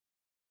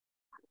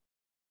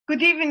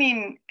Good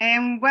evening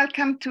and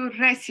welcome to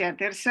ReSIA,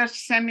 the Research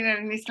Seminar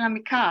in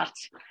Islamic Art.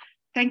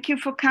 Thank you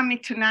for coming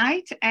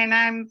tonight, and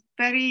I'm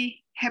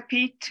very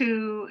happy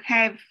to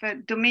have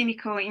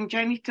Domenico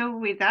Ingenito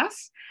with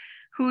us,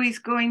 who is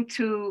going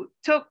to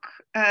talk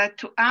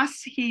to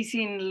us. He's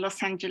in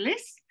Los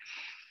Angeles,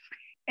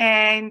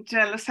 and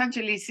Los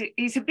Angeles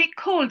is a bit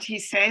cold, he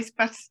says,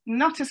 but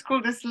not as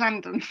cold as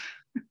London.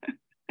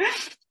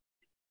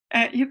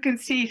 You can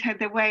see it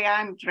the way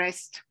I'm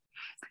dressed.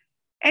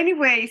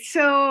 Anyway,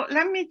 so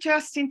let me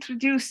just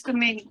introduce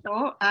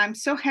Domenico. I'm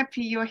so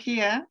happy you're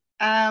here.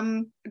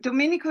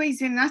 Domenico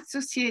is an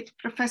associate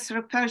professor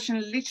of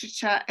Persian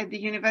literature at the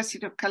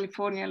University of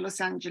California, Los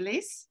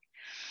Angeles,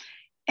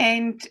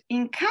 and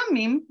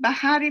incoming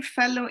Bahari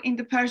Fellow in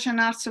the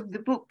Persian Arts of the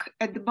Book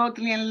at the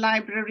Bodleian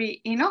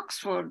Library in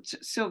Oxford.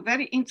 So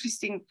very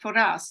interesting for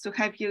us to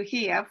have you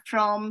here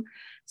from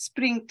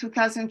spring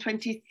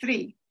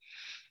 2023.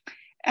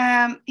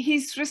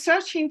 His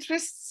research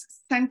interests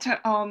center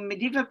on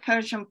medieval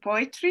Persian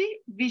poetry,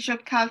 visual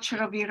culture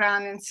of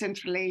Iran and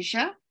Central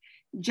Asia,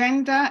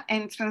 gender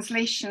and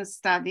translation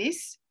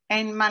studies,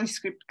 and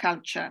manuscript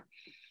culture.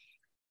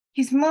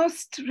 His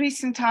most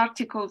recent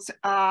articles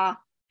are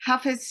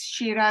Hafez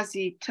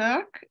Shirazi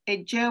Turk,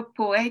 a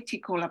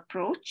geopoetical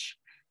approach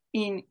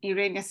in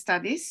Iranian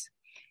studies,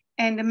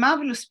 and a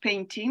marvelous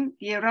painting,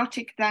 The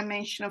Erotic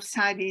Dimension of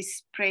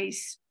Saʿdi's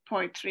Praise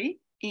Poetry,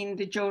 in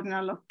the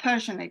Journal of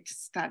Persianate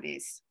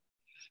Studies.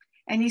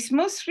 And his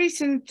most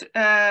recent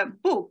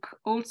book,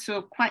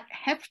 also quite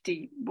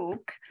hefty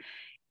book,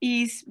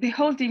 is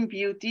Beholding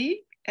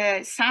Beauty,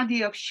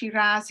 Saʿdi of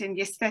Shiraz and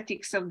the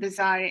Aesthetics of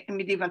Desire in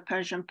Medieval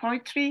Persian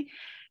Poetry,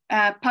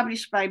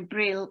 published by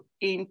Brill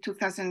in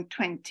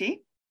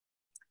 2020.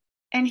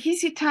 And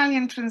his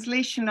Italian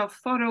translation of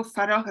Foro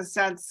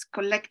Farrokhzad's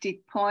collected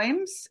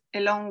poems,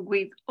 along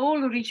with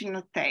all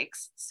original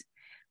texts,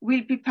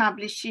 will be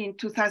published in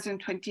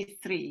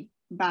 2023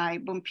 by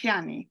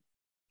Bompiani.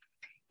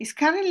 He's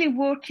currently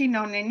working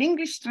on an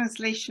English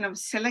translation of a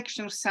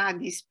selection of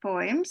Saadi's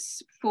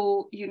poems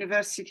for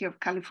University of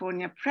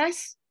California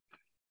Press,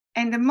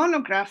 and a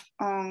monograph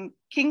on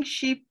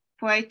kingship,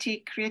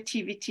 poetic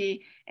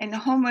creativity, and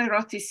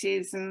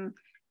homoeroticism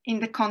in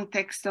the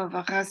context of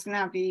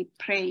Ghaznavi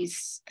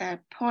praise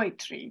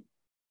poetry.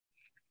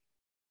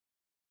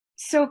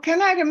 So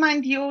can I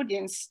remind the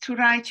audience to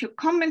write your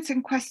comments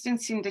and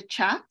questions in the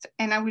chat,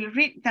 and I will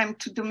read them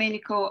to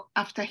Domenico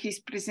after his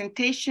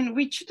presentation,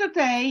 which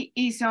today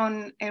is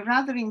on a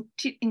rather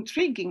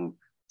intriguing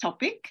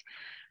topic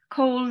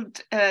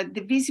called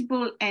The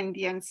Visible and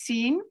the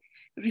Unseen,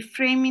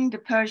 Reframing the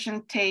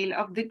Persian Tale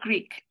of the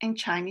Greek and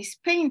Chinese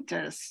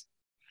Painters.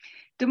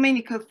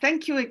 Domenico,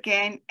 thank you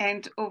again,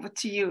 and over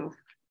to you.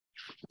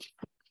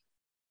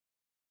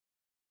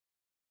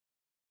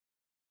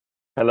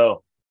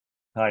 Hello.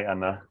 Hi,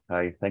 Anna.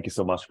 Hi. Thank you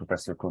so much,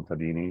 Professor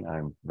Contadini.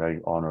 I'm very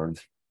honored,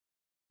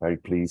 very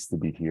pleased to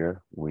be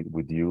here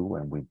with you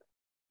and with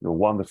your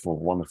wonderful,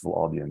 wonderful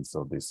audience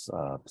of this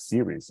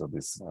series, of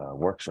this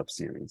workshop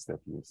series that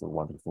you so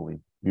wonderfully,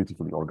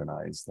 beautifully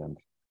organized and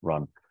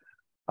run.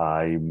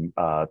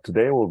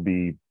 Today we'll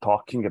be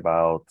talking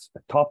about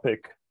a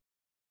topic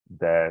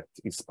that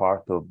is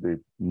part of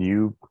the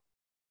new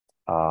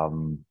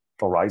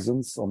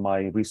horizons on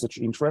my research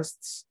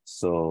interests.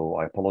 So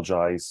I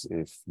apologize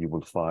if you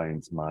will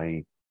find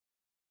my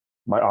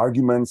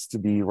arguments to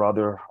be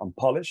rather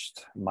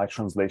unpolished, my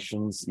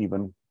translations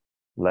even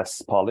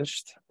less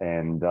polished.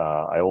 And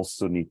I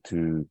also need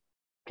to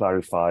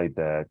clarify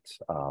that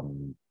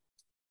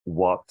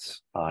what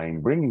I'm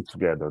bringing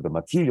together, the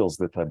materials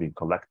that have been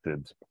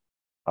collected,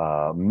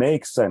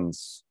 make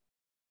sense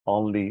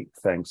only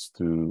thanks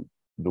to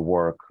the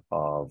work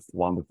of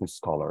wonderful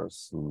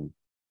scholars who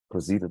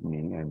preceded me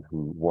and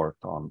who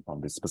worked on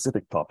this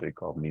specific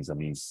topic of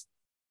Nizāmi's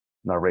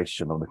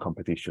narration of the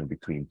competition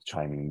between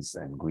Chinese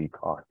and Greek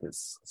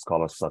artists.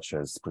 Scholars such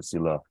as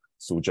Priscilla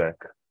Sujek,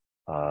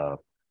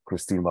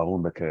 Christine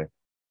Warumeke,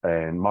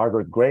 and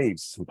Margaret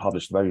Graves, who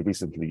published very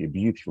recently a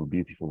beautiful,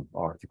 beautiful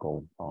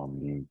article on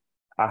the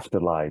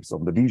afterlives,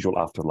 of the visual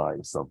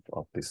afterlives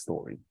of this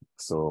story.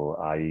 So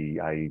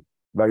I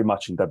very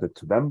much indebted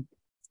to them,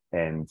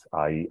 and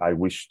I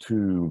wish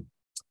to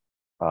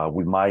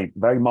with my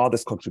very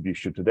modest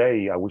contribution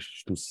today, I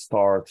wish to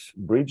start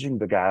bridging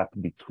the gap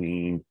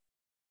between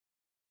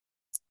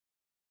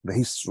the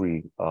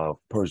history of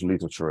Persian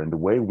literature and the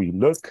way we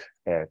look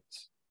at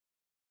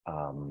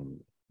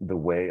the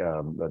way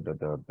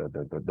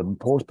the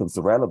importance,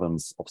 the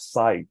relevance of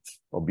sight,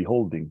 of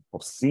beholding,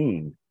 of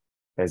seeing,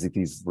 as it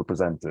is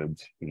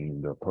represented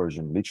in the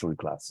Persian literary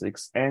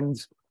classics,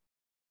 and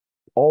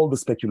all the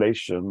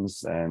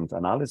speculations and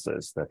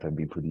analysis that have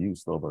been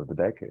produced over the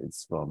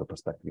decades from the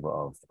perspective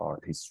of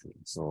art history.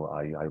 So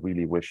I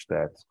really wish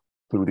that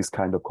through this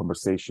kind of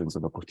conversations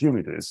and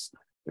opportunities,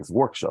 this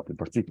workshop in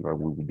particular,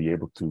 we will be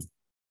able to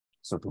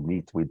sort of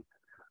meet with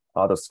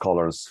other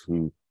scholars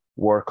who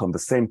work on the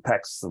same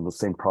texts and the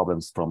same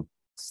problems from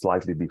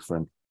slightly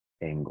different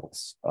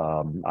angles.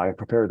 I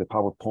prepared a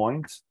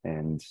PowerPoint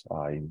and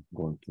I'm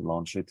going to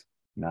launch it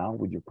now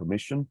with your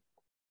permission.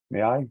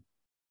 May I?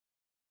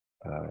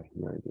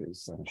 Here it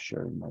is. I'm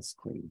sharing my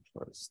screen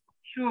first.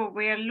 Sure,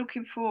 we are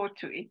looking forward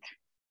to it.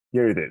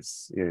 Here it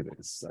is. Here it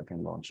is. I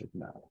can launch it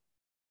now.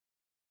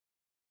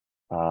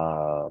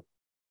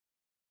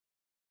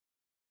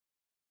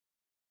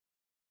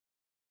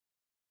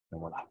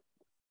 Voila.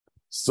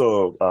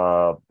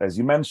 So, as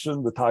you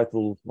mentioned, the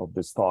title of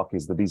this talk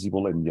is The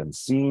Visible and the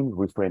Unseen,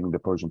 Reframing the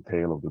Persian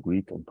Tale of the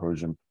Greek and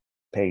Persian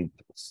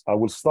Painters. I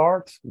will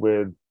start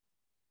with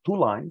two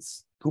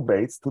lines, two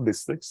baits, two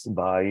distichs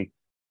by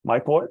my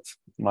poet,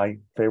 my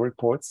favorite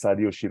poet,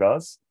 Sadio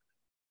Shiraz.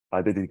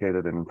 I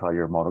dedicated an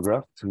entire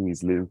monograph to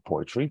his lyric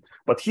poetry.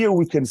 But here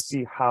we can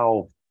see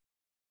how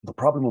the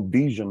problem of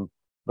vision,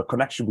 the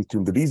connection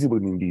between the visible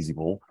and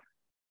invisible,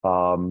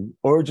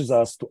 urges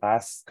us to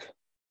ask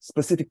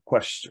specific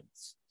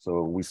questions.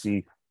 So we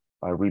see,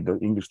 I read the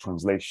English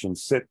translation,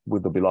 sit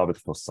with the beloved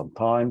for some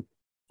time,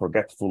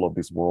 forgetful of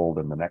this world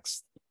and the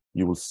next.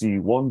 You will see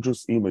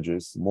wondrous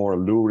images more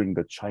alluring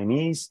than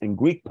Chinese and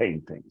Greek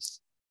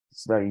paintings.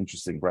 It's a very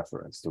interesting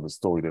reference to the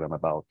story that I'm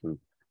about to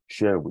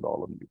share with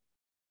all of you.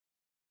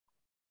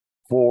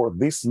 For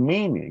this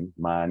meaning,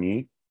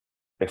 Mani,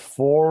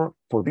 for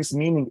this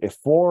meaning, a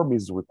form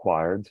is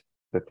required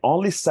that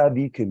only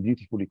Saʿdi can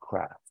beautifully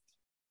craft.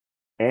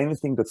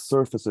 Anything that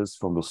surfaces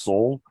from the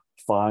soul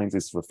finds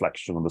its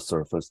reflection on the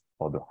surface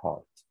of the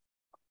heart.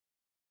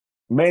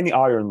 Many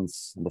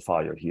irons in the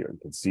fire here, you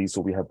can see.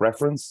 So we have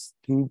reference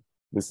to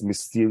this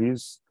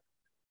mysterious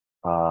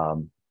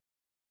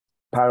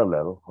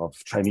parallel of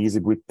Chinese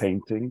and Greek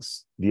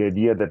paintings, the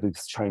idea that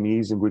this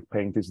Chinese and Greek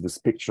paintings, this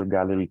picture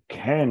gallery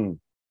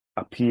can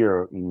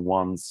appear in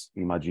one's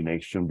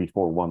imagination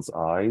before one's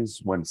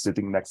eyes when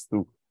sitting next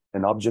to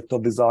an object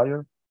of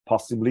desire,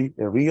 possibly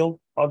a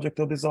real object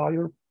of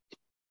desire.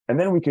 And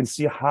then we can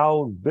see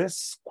how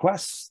this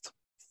quest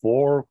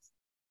for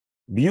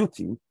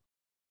beauty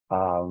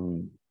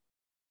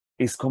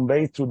is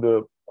conveyed through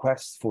the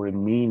quest for a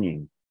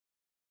meaning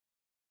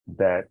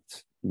that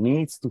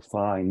needs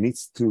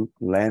to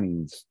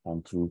lend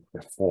onto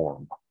a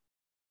form.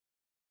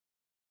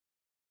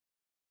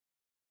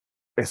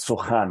 A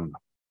sohan,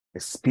 a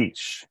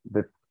speech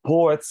that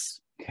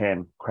poets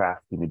can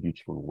craft in a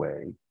beautiful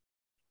way.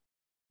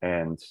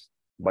 And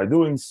by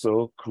doing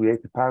so, create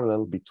a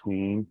parallel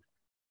between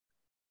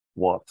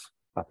what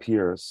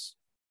appears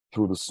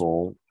through the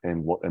soul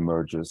and what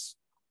emerges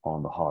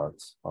on the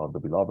heart of the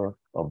beloved,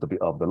 of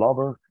the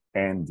lover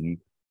and the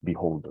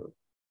beholder.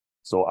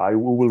 So I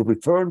will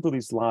return to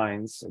these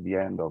lines at the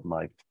end of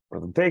my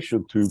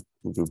presentation to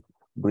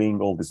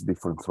bring all these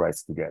different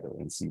threads together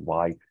and see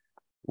why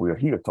we are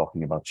here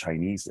talking about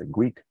Chinese and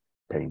Greek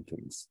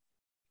paintings.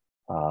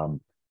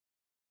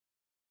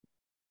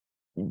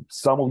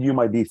 Some of you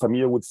might be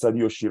familiar with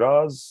Sadio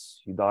Shiraz.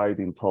 He died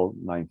in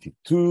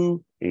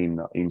 1292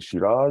 in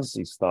Shiraz.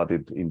 He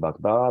studied in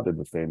Baghdad at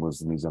the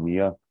famous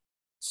Nizāmi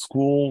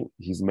school.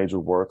 His major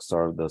works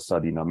are the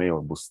Saʿdi-nāma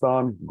or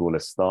Bustan,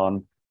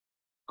 Golestan,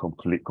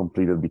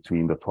 completed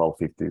between the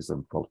 1250s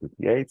and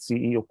 1258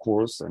 CE, of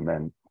course, and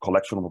then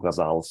collection of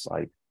ghazals.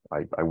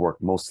 I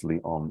worked mostly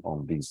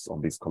on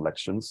these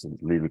collections and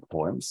lyric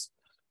poems.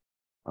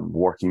 I'm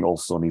working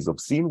also on his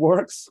obscene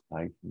works.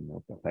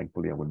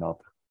 Thankfully, I will not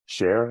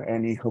share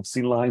any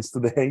obscene lines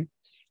today.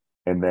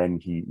 And then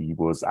he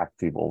was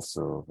active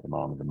also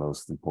among the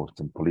most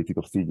important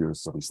political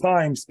figures of his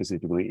time,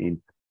 specifically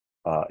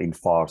in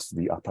Fars,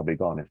 the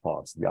Atabegane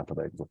Fars, the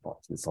Atabeg of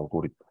Fars, the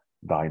Salghorid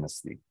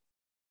dynasty.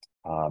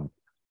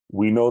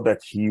 We know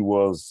that he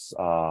was,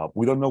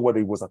 we don't know whether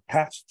he was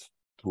attached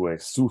to a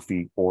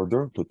Sufi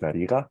order, to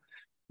Tariqa,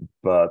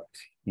 but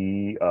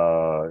he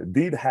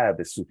did have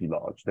a Sufi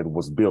lodge that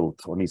was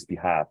built on his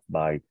behalf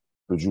by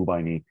the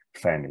Jubayni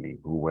family,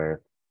 who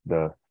were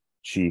the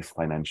chief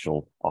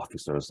financial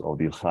officers of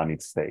the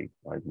Ilkhanid state,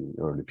 right, the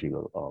early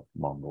period of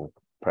Mongol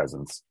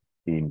presence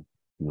in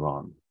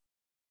Iran.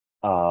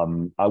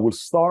 I will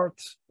start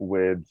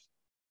with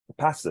a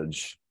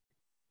passage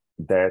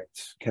that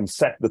can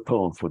set the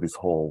tone for this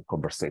whole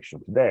conversation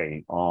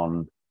today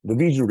on the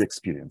visionary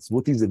experience.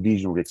 What is a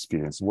visionary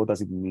experience? What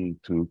does it mean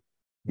to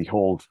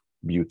behold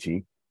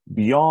beauty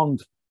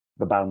beyond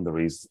the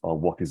boundaries of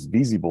what is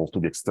visible to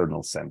the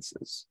external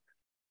senses?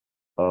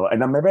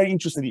 And I'm very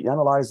interested in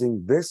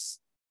analyzing this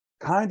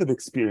kind of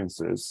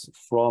experiences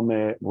from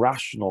a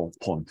rational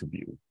point of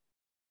view,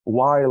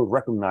 while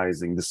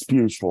recognizing the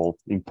spiritual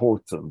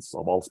importance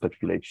of all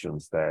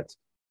speculations that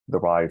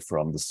derive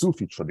from the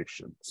Sufi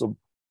tradition. So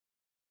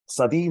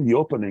Saadi, in the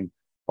opening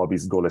of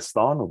his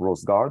Golestan, of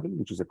Rose Garden,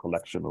 which is a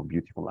collection of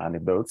beautiful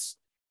anecdotes,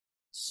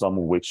 some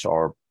of which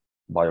are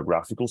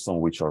biographical, some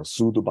of which are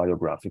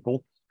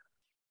pseudo-biographical,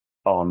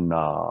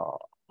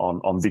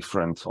 on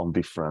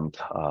different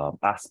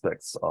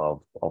aspects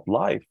of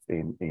life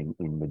in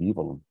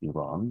medieval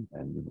Iran,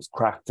 and it was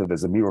crafted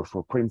as a mirror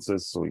for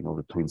princes, so in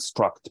order to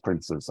instruct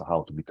princes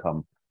how to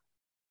become,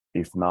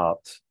 if not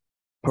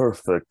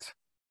perfect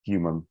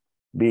human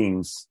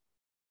beings,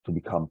 to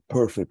become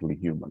perfectly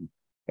human.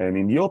 And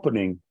in the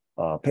opening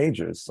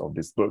pages of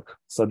this book,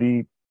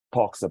 Saadi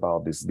talks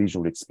about this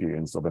visual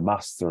experience of a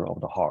master of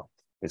the heart,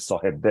 a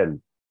Sahib Del.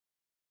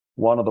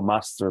 One of the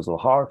masters of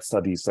heart,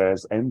 Saʿdi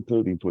says,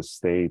 entered into a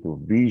state of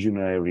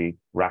visionary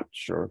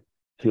rapture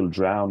till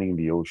drowning in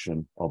the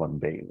ocean of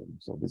unveiling.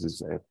 So this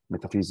is a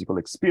metaphysical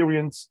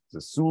experience. It's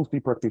a Sufi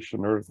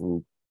practitioner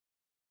who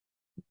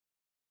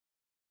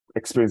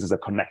experiences a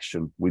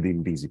connection with the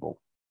invisible,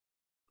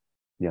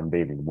 the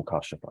unveiling,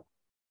 mukashafa.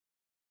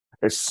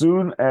 As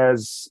soon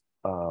as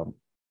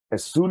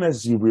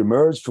he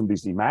reemerged from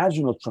this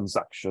imaginal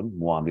transaction,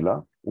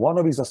 muamila, one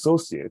of his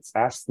associates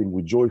asked him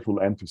with joyful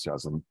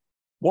enthusiasm,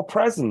 "What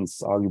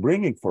presents are you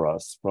bringing for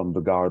us from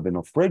the garden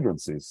of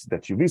fragrances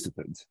that you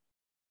visited?"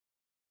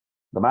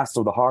 The master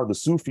of the heart, the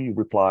Sufi,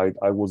 replied,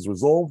 "I was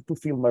resolved to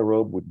fill my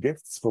robe with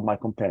gifts for my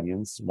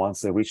companions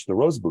once I reached the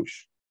rose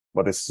bush.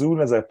 But as soon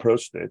as I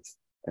approached it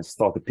and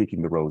started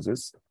picking the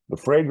roses, the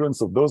fragrance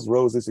of those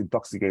roses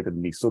intoxicated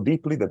me so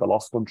deeply that I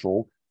lost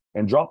control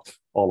and dropped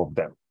all of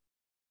them."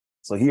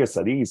 So here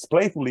Saʿdi is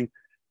playfully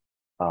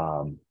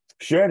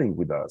sharing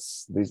with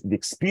us the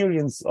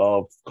experience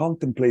of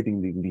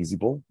contemplating the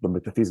invisible, the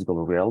metaphysical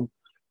realm,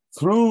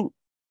 through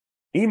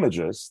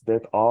images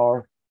that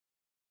are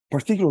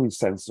particularly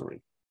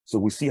sensory. So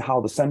we see how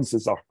the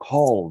senses are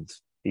called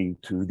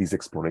into this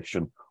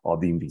exploration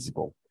of the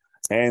invisible.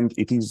 And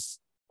it is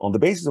on the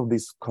basis of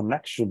this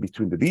connection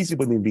between the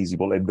visible and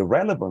invisible and the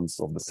relevance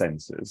of the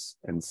senses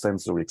and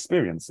sensory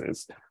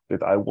experiences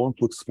that I want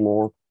to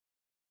explore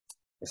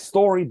a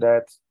story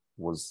that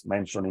was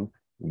mentioning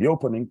in the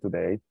opening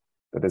today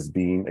that has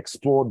been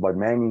explored by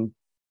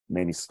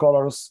many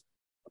scholars,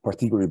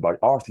 particularly by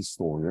art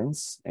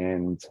historians,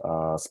 and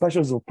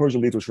specialists of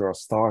Persian literature are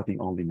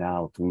starting only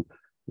now to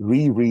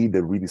reread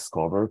and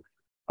rediscover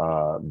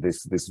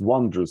this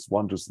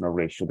wondrous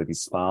narration that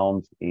is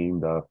found in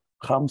the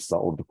Khamsa,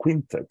 or the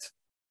quintet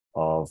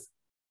of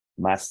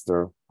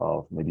master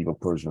of medieval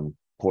Persian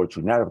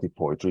poetry, narrative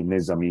poetry,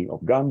 Nizāmi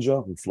of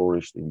Ganjavi, who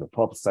flourished in the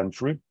 12th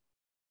century,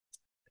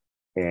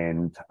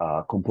 and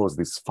composed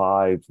these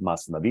 5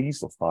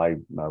 masnavis, or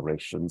 5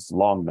 narrations,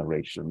 long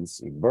narrations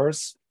in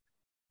verse,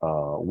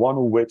 one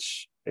of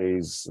which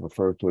is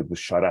referred to as the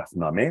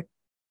Sharaf-nāma,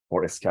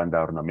 or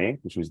Iskandar-nāma,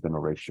 which is the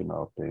narration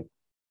of the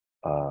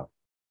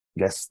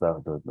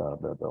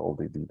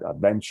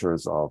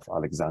adventures of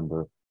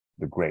Alexander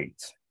the Great.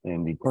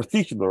 And in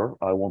particular,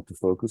 I want to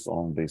focus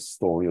on this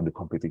story of the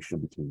competition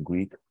between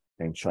Greek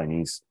and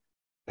Chinese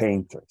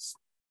painters.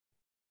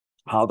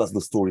 How does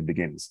the story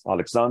begin?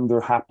 Alexander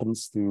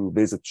happens to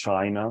visit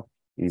China.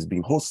 He's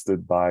being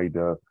hosted by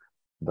the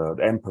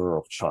emperor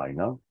of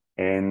China,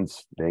 and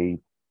they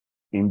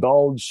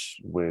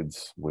indulge with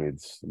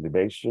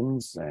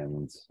libations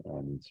and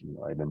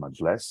a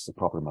majlis, a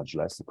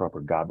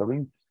proper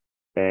gathering.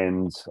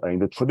 And in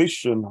the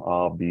tradition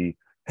of the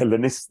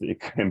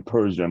Hellenistic and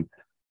Persian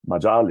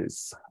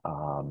majalis,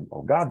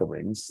 or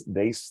gatherings,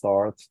 they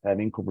start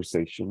having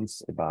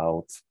conversations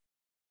about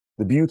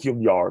the beauty of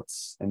the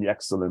arts and the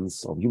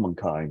excellence of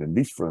humankind and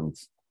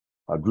different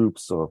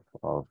groups of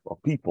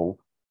people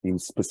in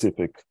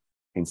specific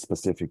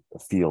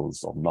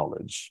fields of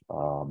knowledge.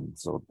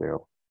 So they're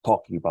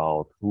talking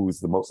about who is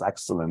the most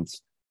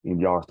excellent in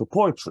the art of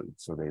poetry.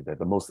 So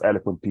the most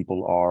eloquent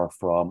people are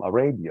from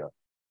Arabia.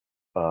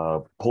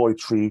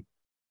 Poetry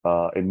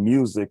and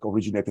music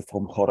originated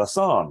from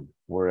Khorasan,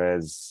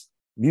 whereas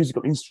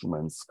musical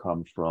instruments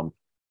come from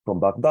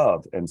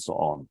Baghdad, and so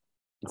on.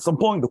 At some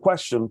point, the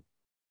question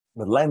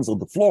that lands on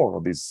the floor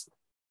of this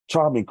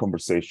charming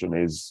conversation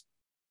is,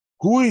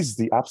 who is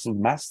the absolute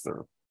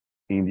master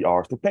in the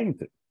art of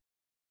painting?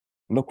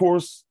 And of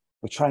course,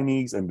 the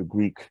Chinese and the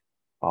Greek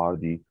are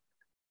the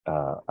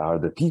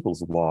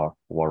peoples who are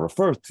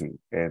referred to,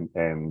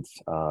 and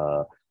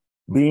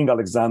being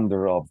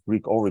Alexander of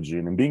Greek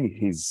origin and being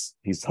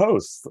his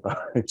host,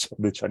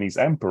 the Chinese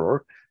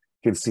emperor,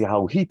 can see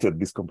how heated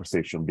this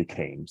conversation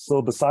became.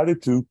 So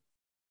decided to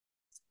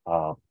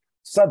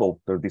settle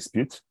their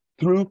dispute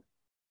through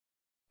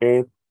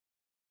a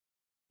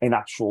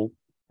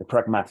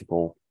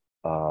pragmatical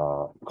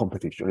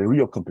competition, a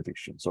real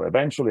competition. So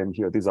eventually, and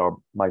here these are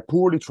my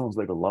poorly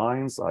translated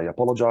lines. I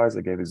apologize.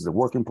 Again, this is a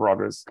work in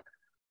progress.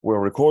 We're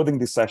recording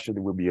this session.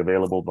 It will be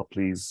available, but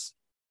please,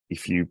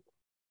 if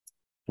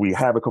we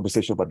have a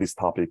conversation about this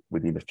topic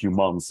within a few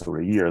months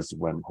or years,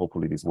 when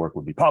hopefully this work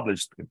will be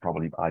published, and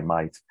probably I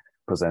might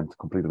present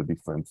completely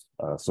different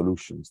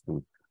solutions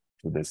to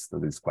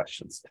these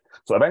questions.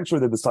 So eventually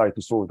they decided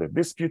to solve their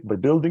dispute by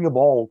building a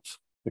vault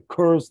that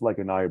curves like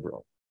an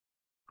eyebrow.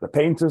 The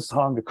painters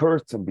hung a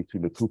curtain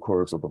between the 2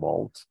 curves of the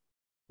vault.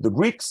 The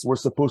Greeks were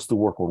supposed to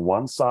work on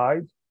one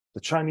side.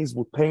 The Chinese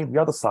would paint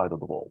the other side of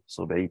the vault.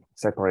 So they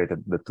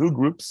separated the 2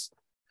 groups.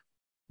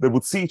 They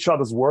would see each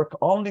other's work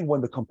only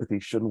when the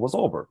competition was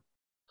over.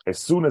 As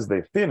soon as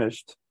they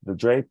finished, the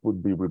drape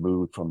would be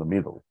removed from the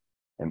middle.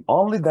 And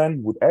only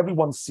then would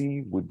everyone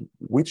see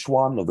which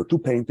one of the 2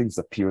 paintings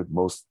appeared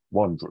most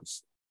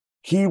wondrous.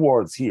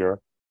 Keywords here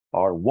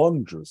are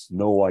wondrous,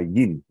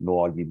 no-ayin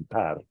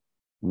tar,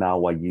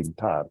 now-ayin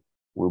tar.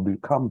 We'll be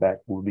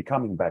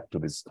coming back to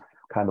this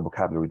kind of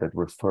vocabulary that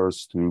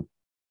refers to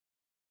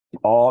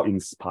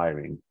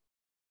awe-inspiring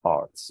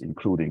arts,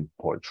 including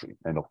poetry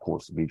and, of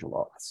course, visual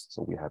arts.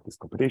 So we have this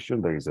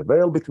competition. There is a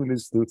veil between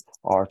these two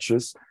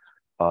arches,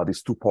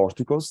 these two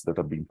porticos that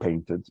are being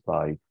painted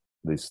by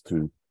these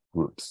two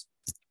groups.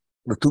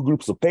 The two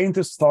groups of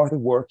painters started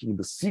working in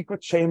the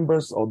secret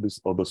chambers of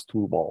those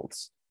two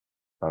walls.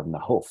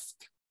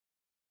 Haft.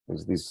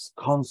 There's this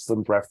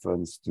constant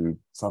reference to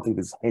something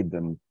that's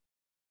hidden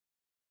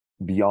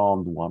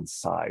beyond one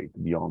side,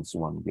 beyond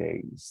one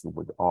gaze,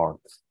 with art.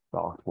 The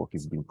artwork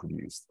is being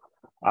produced.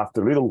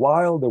 After a little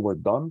while, they were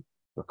done.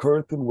 The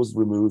curtain was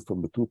removed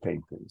from the two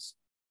paintings.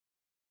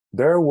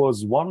 There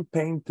was one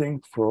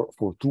painting for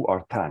two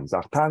artangs.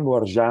 Artang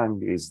or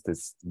Arjang is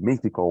this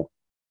mythical,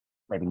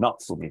 maybe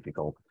not so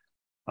mythical,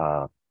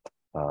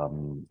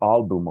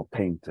 album of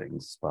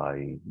paintings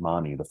by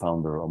Mani, the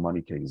founder of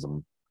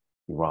Manichaeism,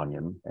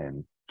 Iranian,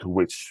 and to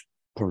which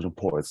Persian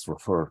poets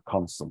refer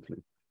constantly.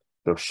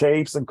 Their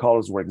shapes and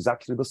colors were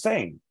exactly the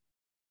same.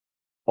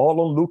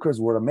 All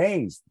onlookers were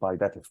amazed by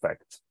that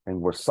effect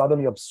and were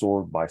suddenly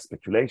absorbed by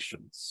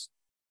speculations.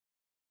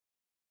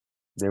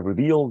 They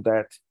revealed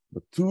that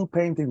the two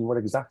paintings were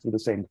exactly the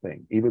same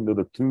thing, even though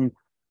the two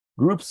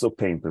groups of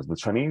painters, the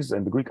Chinese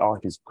and the Greek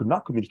artists, could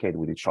not communicate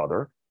with each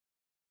other.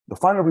 The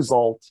final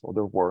result of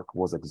their work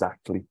was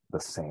exactly the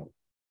same.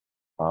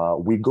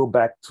 We go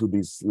back to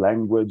this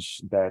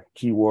language, that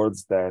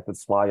keywords,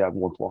 that's why I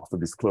want to offer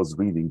this close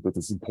reading, but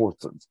it's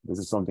important. This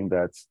is something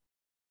that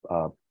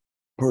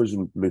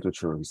Persian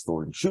literature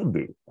historians should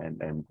do,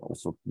 and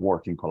also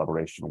work in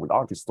collaboration with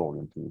art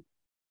historians to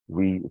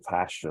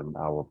refashion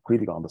our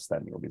critical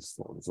understanding of this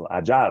story. So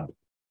ajab,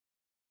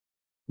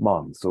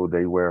 man, so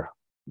they were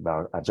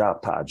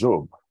ajab,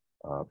 ta'ajub,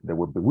 they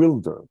were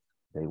bewildered,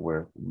 they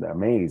were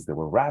amazed, they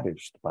were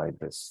ravished by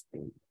this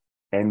thing,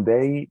 and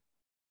they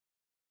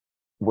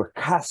were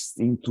cast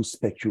into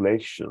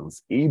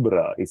speculations.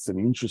 Ibra, it's an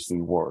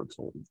interesting word.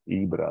 So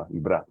ibra,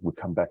 we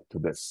come back to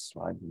this,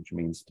 right? Which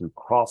means to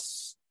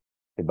cross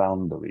a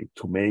boundary,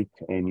 to make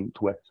any,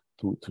 to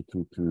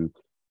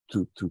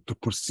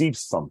perceive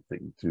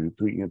something, to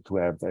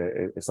have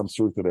some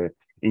sort of a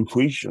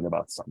intuition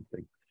about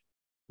something.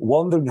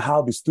 Wondering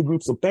how these two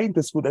groups of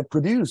painters could have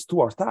produced two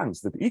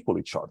artangs that equal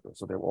each other.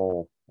 So they were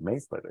all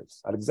amazed by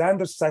this.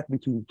 Alexander sat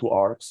between two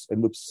arcs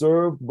and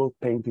observed both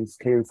paintings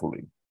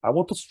carefully. I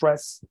want to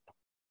stress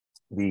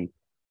the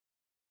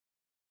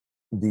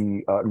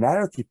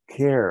narrative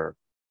care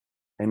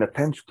and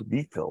attention to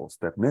details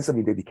that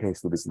Nizāmi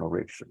dedicates to this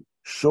narration,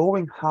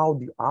 showing how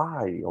the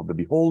eye of the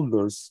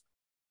beholders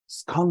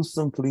is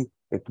constantly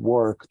at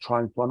work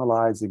trying to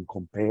analyze and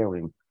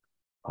comparing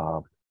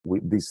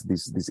with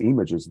these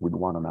images with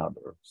one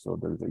another. So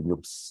he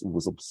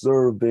was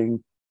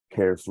observing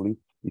carefully.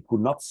 He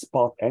could not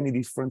spot any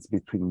difference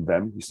between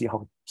them. You see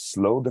how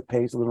slow the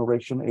pace of the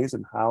narration is,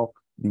 and how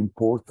the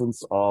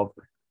importance of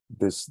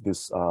this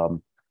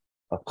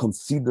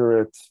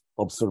considerate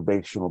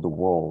observation of the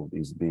world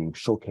is being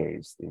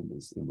showcased in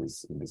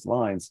these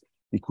lines.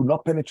 He could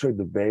not penetrate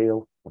the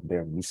veil of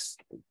their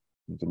mystery.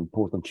 It's an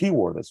important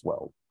keyword as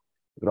well.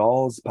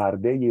 Raz,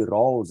 pardeye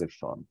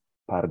razeshan,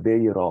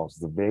 pardeye raz,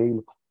 the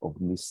veil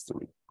of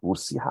mystery. We'll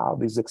see how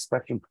this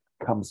expression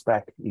comes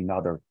back in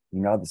other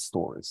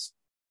stories.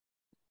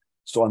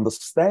 So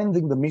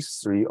understanding the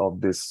mystery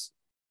of this,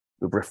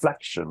 the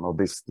reflection of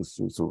this,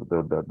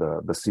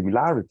 the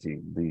similarity,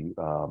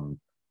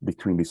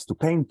 between these two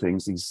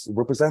paintings is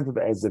represented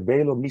as a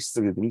veil of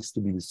mystery that needs to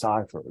be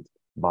deciphered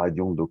by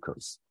the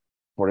onlookers.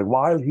 For a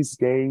while, his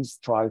gaze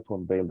tried to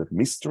unveil that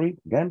mystery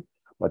again,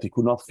 but he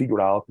could not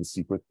figure out the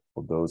secret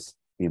of those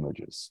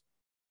images.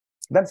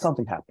 Then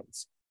something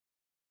happens.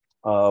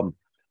 I'm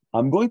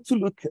going to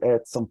look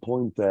at some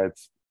point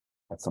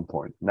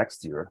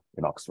next year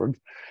in Oxford.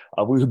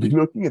 We will be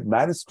looking at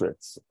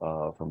manuscripts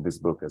from this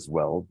book as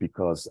well,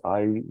 because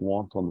I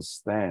want to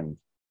understand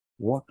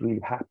what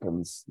really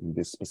happens in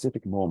this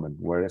specific moment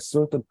where a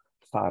certain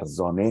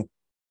Farzaneh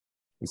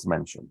is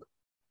mentioned.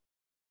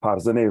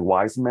 Farzaneh,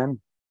 wise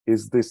man,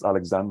 is this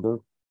Alexander?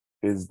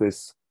 Is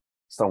this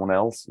someone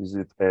else? Is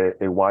it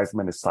a wise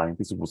man, a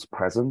scientist who was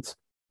present,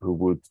 who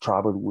would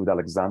travel with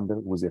Alexander?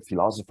 Was a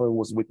philosopher who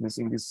was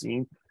witnessing this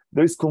scene?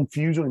 There is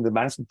confusion in the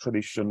manuscript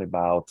tradition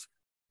about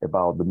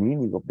the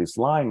meaning of this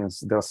line, and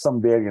there are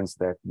some variants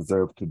that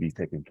deserve to be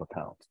taken into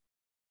account.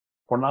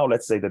 For now,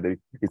 let's say that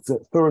it's a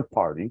third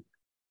party.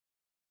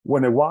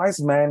 When a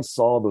wise man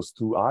saw those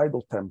two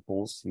idol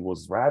temples, he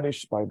was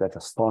ravished by that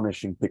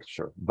astonishing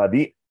picture.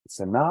 Badi, it's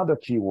another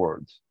key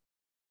word.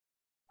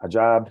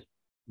 Ajab,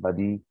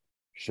 Badi,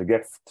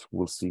 Shageft,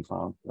 we'll see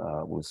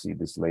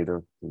this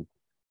later.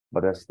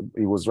 But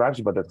he was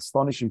ravished by that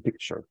astonishing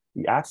picture.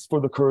 He asked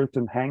for the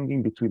curtain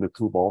hanging between the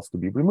two walls to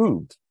be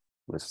removed.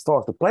 Let's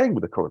start playing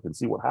with the curtain,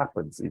 see what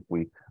happens if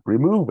we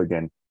remove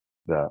again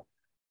the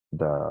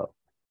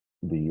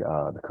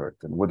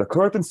curtain. When the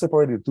curtain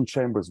separating the two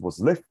chambers was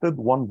lifted,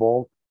 one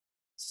wall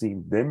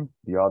seemed dim,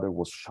 the other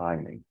was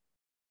shining.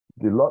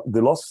 The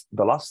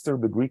luster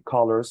of the Greek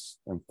colors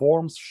and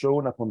forms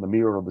shone upon the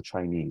mirror of the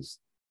Chinese.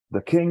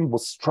 The king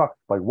was struck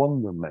by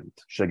wonderment,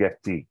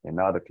 shagefti,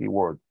 another key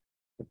word.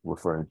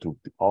 referring to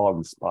the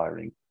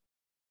awe-inspiring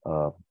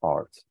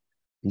art.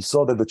 He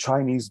saw that the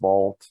Chinese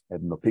vault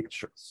had no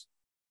pictures.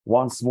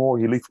 Once more,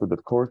 he lifted the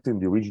curtain,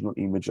 the original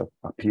image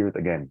appeared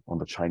again on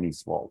the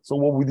Chinese vault. So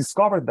what we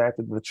discovered that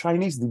the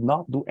Chinese did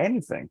not do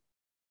anything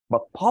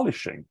but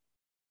polishing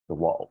the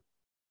wall.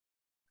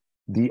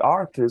 The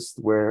artists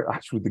were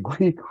actually the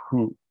Greek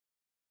who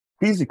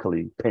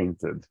physically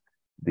painted,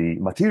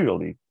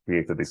 materially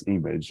created this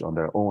image on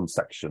their own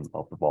section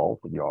of the vault,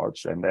 the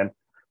arch, and then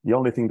the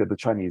only thing that the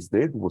Chinese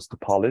did was to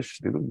polish.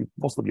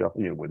 Most of you are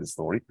familiar with the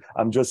story.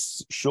 I'm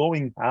just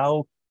showing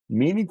how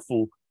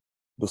meaningful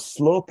the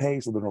slow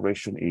pace of the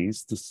narration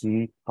is to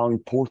see how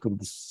important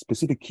the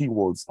specific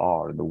keywords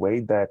are and the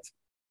way that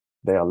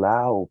they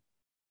allow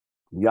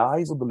the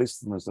eyes of the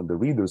listeners and the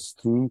readers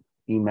to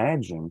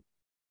imagine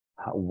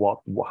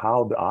how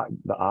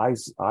the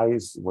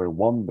eyes were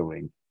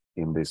wandering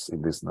in this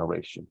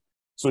narration.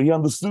 So he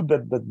understood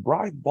that the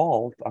bright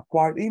vault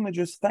acquired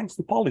images thanks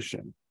to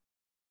polishing.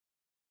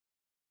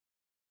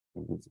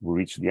 We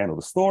reach the end of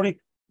the story.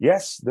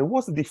 Yes, there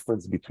was a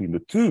difference between the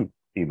two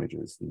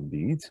images,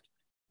 indeed.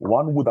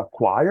 One would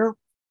acquire,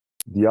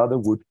 the other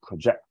would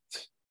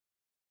project.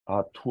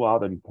 Two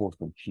other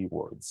important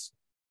keywords.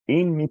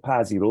 In mi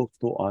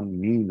pazirofto an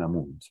mi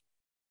namud.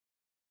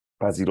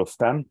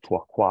 Paziroftan, to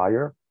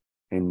acquire,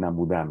 and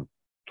namudan,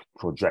 to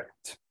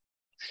project, to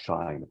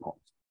shine upon.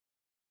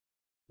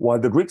 While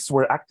the Greeks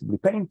were actively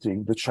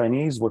painting, the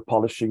Chinese were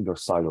polishing their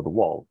side of the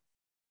wall.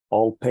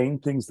 All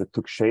paintings that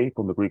took shape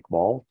on the Greek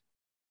wall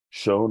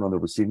shown on the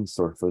receding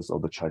surface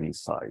of the Chinese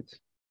side.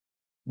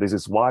 This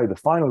is why the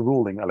final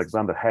ruling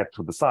Alexander had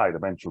to decide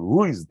eventually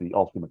who is the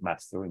ultimate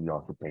master in the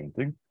art of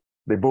painting.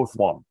 They both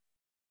won.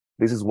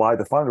 This is why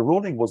the final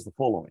ruling was the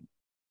following.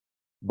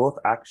 Both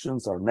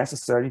actions are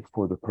necessary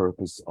for the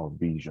purpose of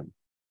vision.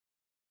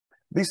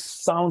 This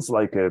sounds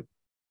like a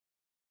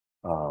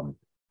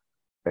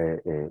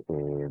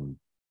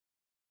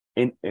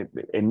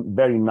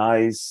very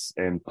nice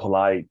and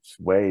polite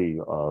way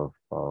of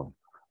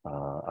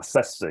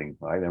assessing,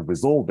 right, and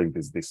resolving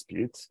this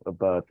dispute.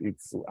 But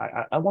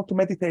I want to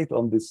meditate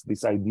on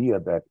this idea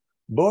that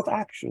both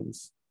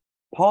actions,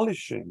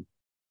 polishing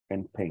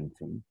and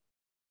painting,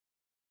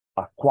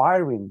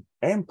 acquiring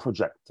and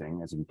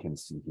projecting, as we can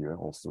see here,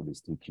 also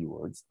these two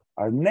keywords,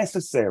 are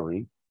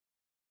necessary,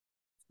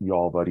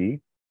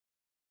 yavari,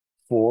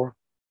 for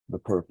the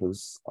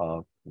purpose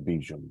of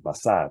vision,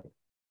 basar.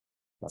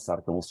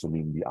 Basar can also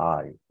mean the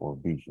eye or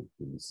vision.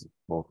 It is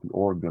both the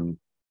organ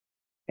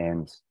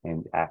and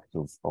the act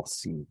of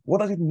seeing. What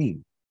does it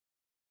mean?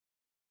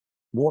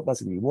 What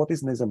does it mean? What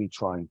is Nizāmi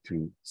trying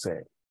to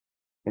say?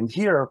 And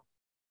here,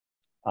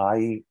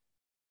 I'm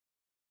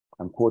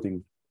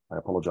quoting, I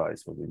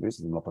apologize for this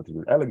is not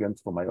particularly elegant,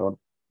 from my own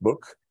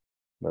book,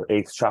 the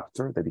 8th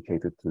chapter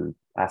dedicated to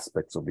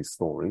aspects of this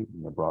story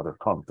in the broader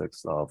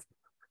context of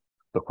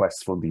the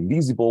quest for the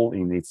invisible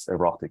in its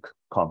erotic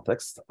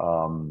context.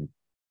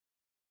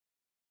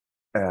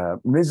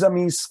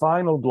 Nizāmi's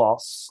final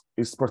gloss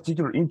is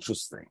particularly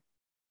interesting.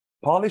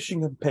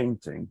 Polishing and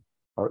painting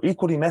are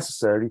equally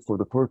necessary for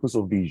the purpose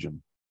of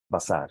vision,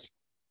 basar.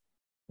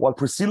 While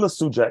Priscilla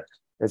Sujek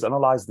has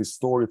analyzed this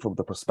story from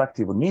the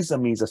perspective of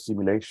Nizāmi's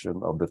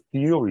assimilation of the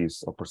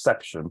theories of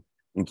perception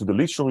into the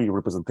literary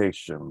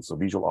representations of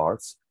visual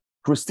arts,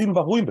 Christine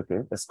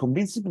Verhuijbeke has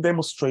convincingly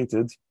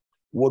demonstrated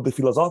what the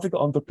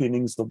philosophical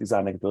underpinnings of this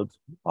anecdote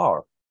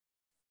are.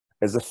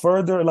 As a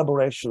further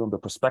elaboration on the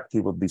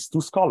perspective of these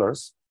two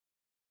scholars,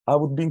 I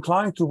would be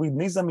inclined to read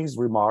Nizāmi's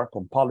remark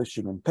on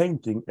polishing and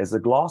painting as a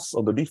gloss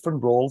on the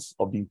different roles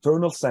of the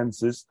internal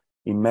senses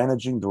in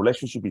managing the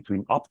relationship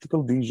between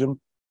optical vision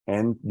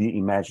and the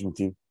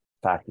imaginative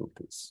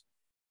faculties.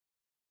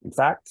 In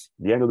fact,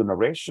 at the end of the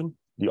narration,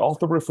 the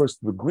author refers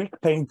to the Greek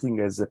painting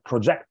as a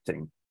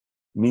projecting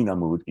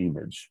minamud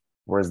image,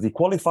 whereas he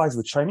qualifies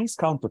the Chinese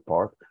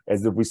counterpart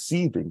as the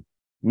receiving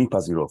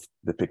mipazirov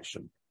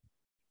depiction.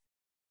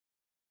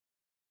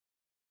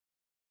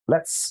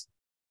 Let's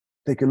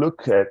take a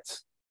look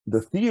at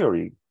the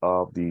theory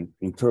of the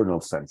internal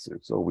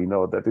senses. So we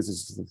know that this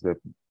is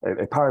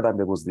a paradigm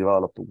that was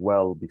developed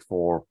well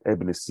before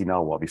Ibn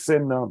Sina of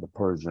Avicenna, the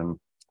Persian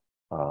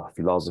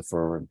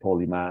philosopher and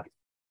polymath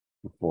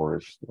who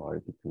flourished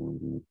right between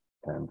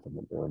the 10th and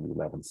the early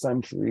 11th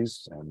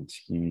centuries. And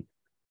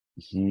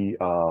he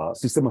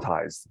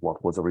systematized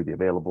what was already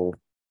available,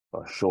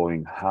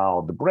 showing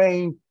how the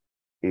brain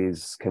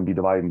can be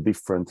divided in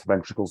different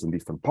ventricles and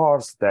different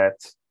parts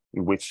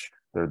in which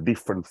there are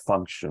different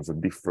functions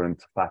and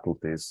different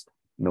faculties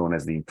known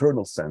as the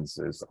internal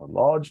senses are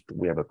lodged.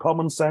 We have a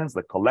common sense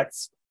that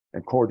collects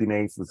and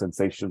coordinates the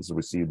sensations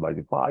received by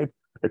the 5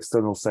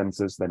 external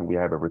senses. Then we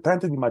have a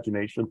retentive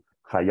imagination,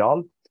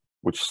 khayal,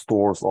 which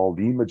stores all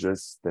the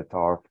images that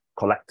are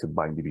collected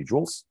by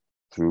individuals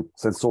through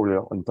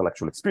sensorial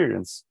intellectual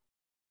experience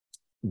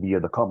via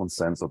the common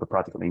sense of the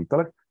practical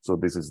intellect. So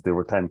this is the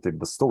retentive,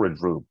 the storage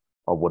room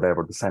of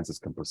whatever the senses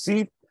can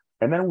perceive.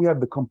 And then we have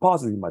the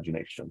composite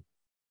imagination.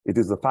 It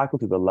is the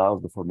faculty that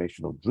allows the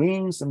formation of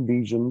dreams and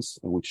visions,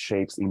 and which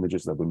shapes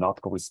images that do not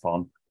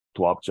correspond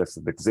to objects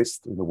that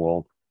exist in the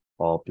world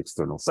of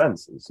external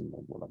senses. You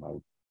know, one of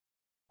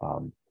my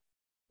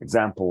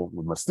example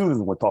with my students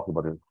when we're talking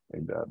about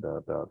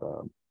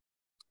the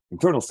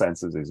internal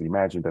senses is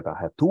imagine that I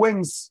have two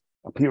wings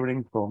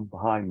appearing from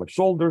behind my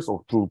shoulders,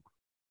 or to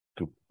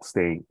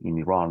stay in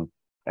Iran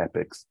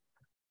epics,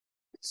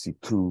 see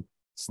two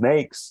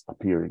snakes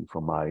appearing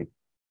from my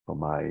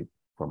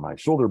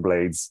shoulder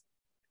blades.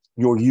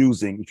 You're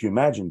using, if you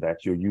imagine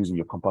that, you're using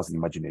your composite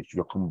imagination.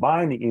 You're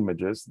combining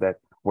images that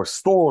were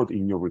stored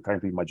in your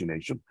recurrent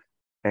imagination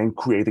and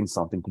creating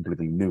something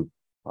completely new,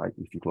 right?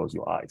 If you close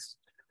your eyes.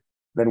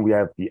 Then we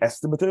have the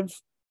estimative,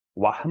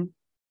 wahm,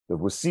 that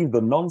receive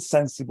the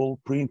non-sensible,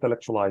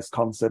 pre-intellectualized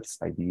concepts,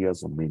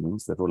 ideas, or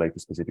meanings that relate to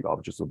specific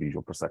objects of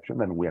visual perception.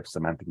 Then we have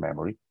semantic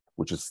memory,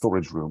 which is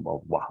storage room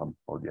of wahm,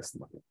 or the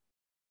estimative.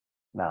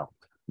 Now,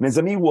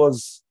 Nizāmi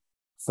was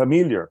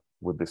familiar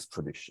with this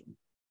tradition.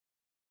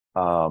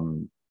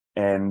 Given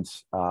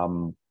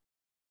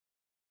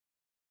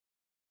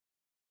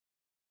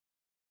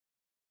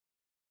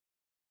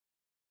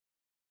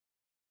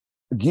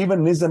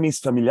Nizāmi's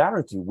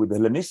familiarity with the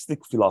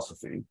Hellenistic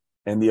philosophy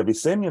and the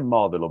Avicennian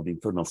model of the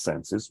internal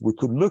senses, we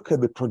could look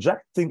at the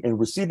projecting and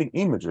receiving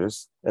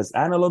images as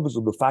analogues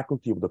of the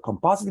faculty of the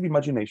compositive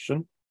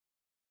imagination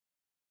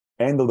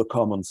and of the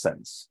common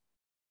sense,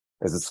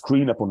 as a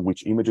screen upon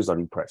which images are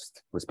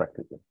impressed,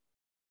 respectively.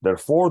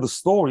 Therefore, the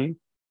story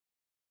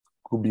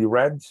could be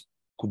reread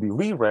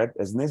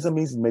as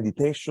Nizāmi's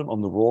meditation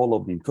on the role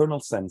of the internal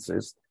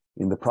senses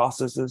in the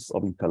processes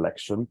of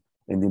intellection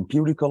and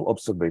empirical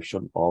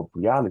observation of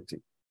reality.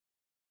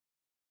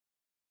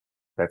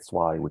 That's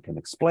why we can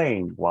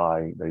explain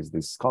why there's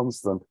this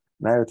constant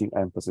narrative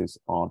emphasis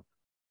on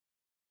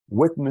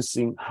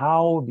witnessing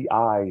how the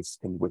eyes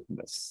can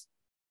witness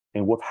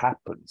and what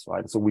happens,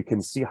 right? So we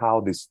can see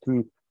how these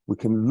two, we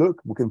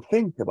can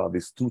think about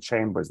these two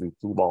chambers, these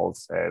two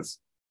walls as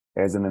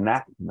an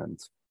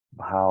enactment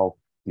of how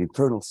the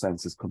internal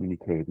senses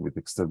communicate with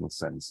external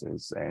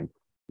senses, and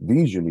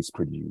vision is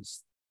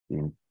produced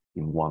in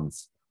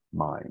one's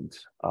mind.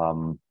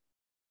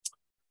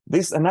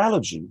 This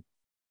analogy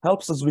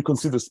helps us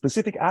reconsider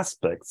specific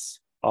aspects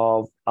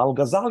of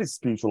al-Ghazāli's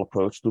spiritual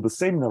approach to the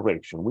same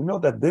narration. We know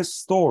that this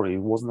story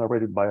was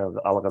narrated by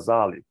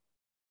al-Ghazāli,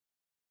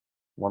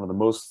 one of the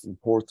most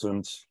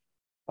important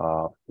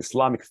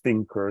Islamic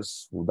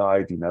thinkers who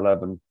died in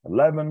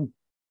 1111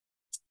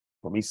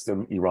 from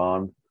Eastern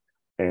Iran.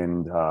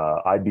 And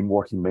I've been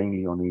working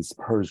mainly on his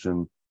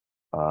Persian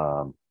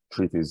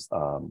treatise,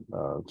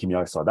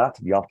 Kimya Sa'adat,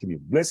 The Alchemy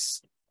of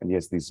Bliss. And he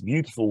has this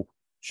beautiful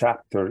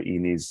chapter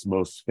in his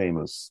most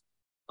famous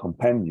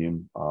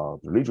compendium of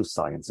religious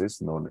sciences,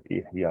 known as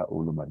Ihya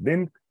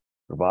Ulumuddin,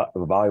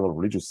 Revival of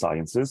Religious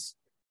Sciences,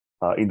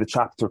 in the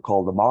chapter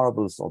called The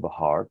Marvels of the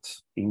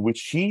Heart, in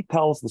which he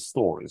tells the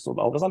story. So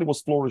al-Ghazāli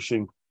was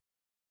flourishing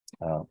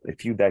a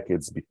few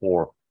decades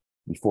before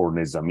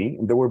Nizāmi,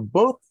 and they were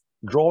both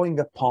drawing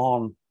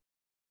upon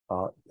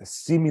a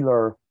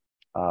similar,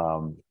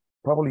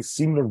 probably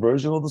similar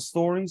version of the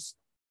stories,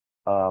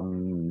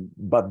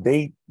 but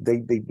they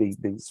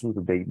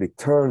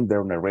turned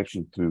their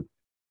narration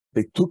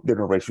they took their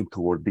narration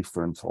toward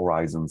different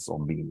horizons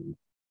of meaning.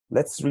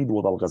 Let's read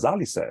what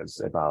al-Ghazāli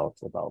says about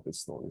this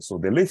story. So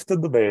they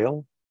lifted the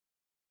veil,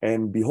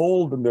 and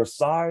behold, on their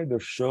side there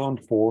shone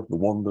forth the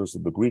wonders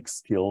of the Greek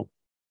skill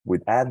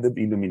with added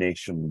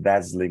illumination,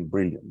 dazzling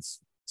brilliance,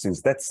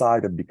 since that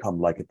side had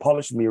become like a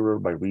polished mirror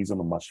by reason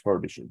of much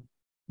furbishing.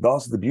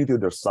 Thus the beauty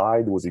of their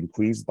side was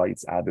increased by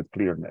its added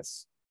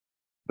clearness.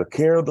 The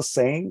care of the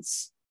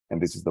saints,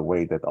 and this is the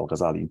way that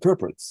al-Ghazāli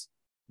interprets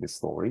this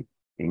story,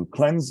 in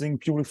cleansing,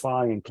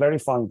 purifying, and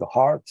clarifying the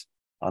heart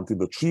until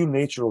the true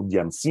nature of the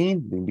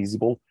unseen, the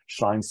invisible,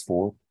 shines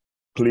forth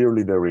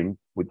clearly therein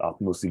with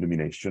utmost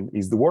illumination,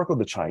 is the work of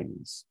the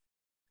Chinese.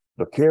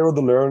 The care of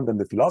the learned and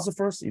the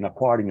philosophers in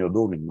acquiring and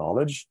adorning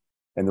knowledge,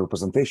 and the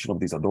representation of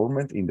this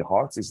adornment in the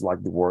hearts is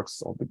like the work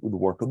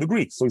of the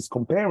Greeks. So it's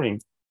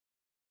comparing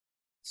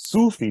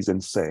Sufis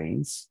and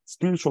saints,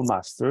 spiritual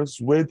masters,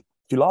 with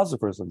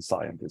philosophers and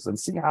scientists, and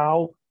see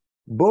how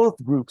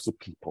both groups of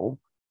people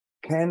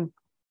can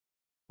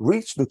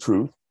reach the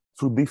truth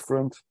through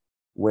different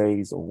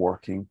ways of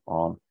working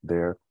on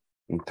their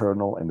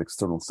internal and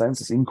external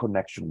senses in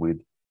connection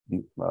with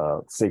the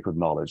sacred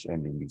knowledge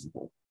and the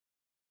invisible.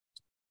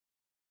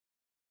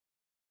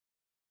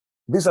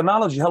 This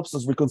analogy helps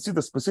us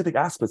reconsider specific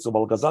aspects of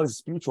al-Ghazāli's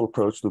spiritual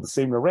approach to the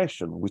same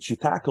narration, which he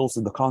tackles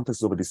in the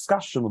context of a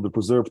discussion of the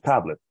preserved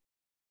tablet,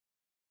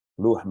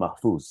 Lawh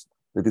Mahfuz,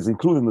 that is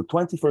included in the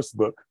 21st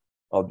book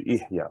of the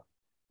Ihya.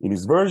 In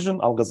his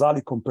version,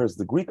 al-Ghazāli compares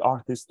the Greek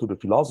artists to the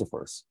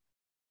philosophers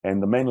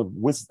and the men of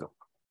wisdom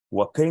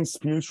who attain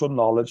spiritual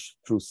knowledge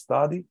through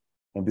study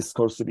and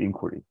discursive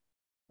inquiry.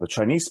 The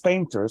Chinese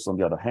painters, on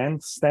the other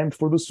hand, stand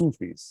for the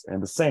Sufis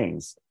and the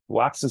saints who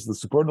access the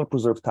supernal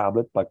preserved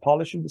tablet by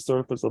polishing the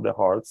surface of their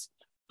hearts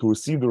to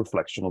receive the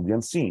reflection of the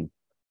unseen.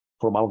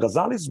 From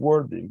al-Ghazāli's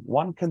wording,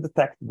 one can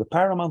detect the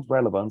paramount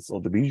relevance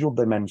of the visual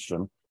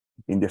dimension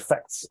in the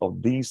effects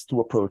of these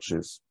two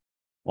approaches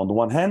On the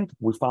one hand,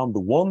 we found the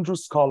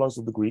wondrous colors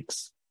of the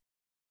Greeks,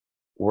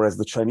 whereas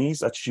the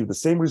Chinese achieved the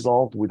same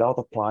result without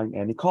applying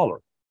any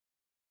color.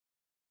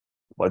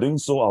 By doing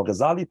so,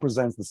 al-Ghazāli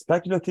presents the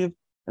speculative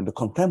and the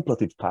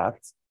contemplative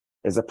paths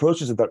as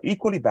approaches that are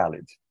equally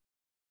valid,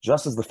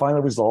 just as the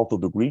final result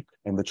of the Greek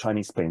and the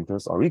Chinese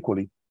painters are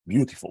equally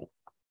beautiful.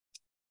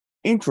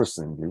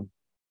 Interestingly,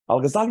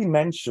 al-Ghazāli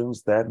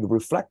mentions that the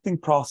reflecting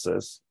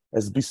process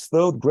has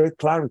bestowed great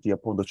clarity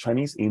upon the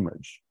Chinese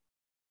image.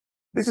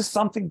 This is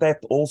something that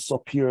also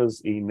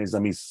appears in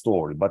Nizāmi's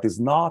story, but is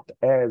not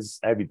as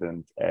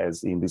evident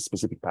as in this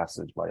specific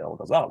passage by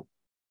al-Ghazāli.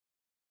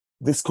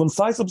 This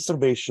concise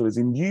observation has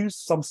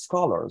induced some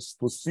scholars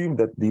to assume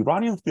that the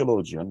Iranian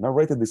theologian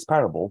narrated this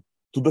parable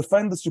to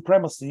defend the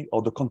supremacy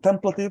of the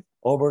contemplative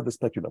over the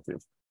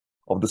speculative,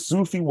 of the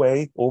Sufi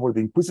way over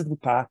the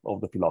inquisitive path of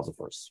the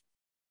philosophers.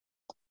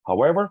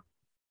 However,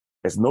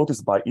 as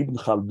noticed by Ibn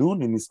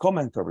Khaldun in his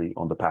commentary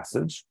on the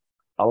passage,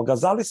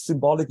 al-Ghazāli's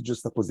symbolic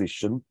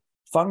juxtaposition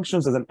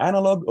functions as an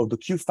analog of the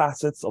two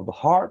facets of the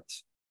heart,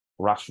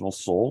 rational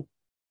soul,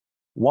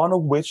 one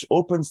of which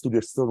opens to the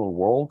external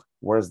world,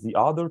 whereas the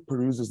other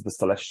peruses the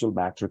celestial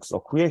matrix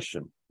of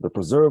creation, the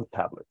preserved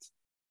tablet.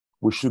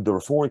 We should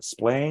therefore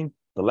explain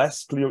the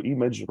less clear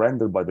image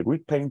rendered by the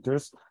Greek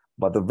painters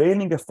by the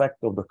veiling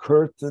effect of the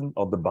curtain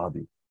of the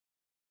body,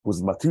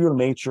 whose material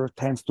nature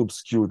tends to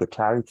obscure the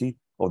clarity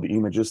of the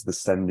images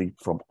descending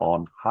from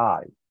on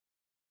high.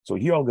 So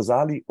here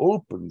al-Ghazāli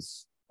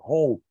opens a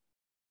whole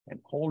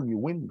new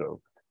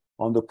window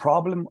on the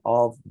problem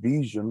of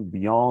vision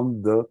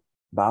beyond the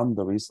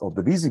boundaries of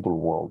the visible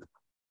world,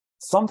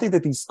 something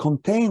that is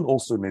contained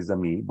also in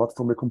Nizāmi, but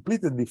from a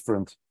completely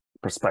different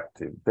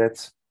perspective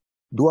that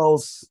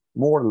dwells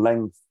more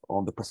length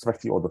on the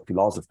perspective of the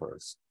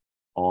philosophers,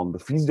 on the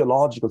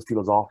physiological,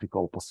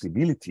 philosophical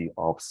possibility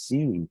of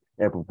seeing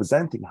and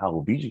representing how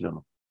vision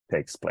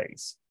takes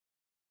place.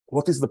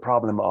 What is the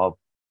problem of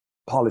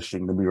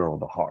polishing the mirror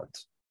of the heart?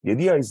 The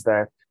idea is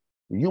that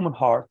the human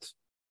heart,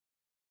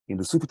 in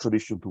the Sufi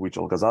tradition to which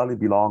al-Ghazāli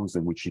belongs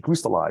and which he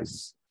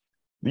crystallizes,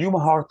 the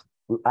human heart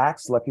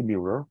acts like a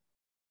mirror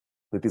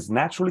that is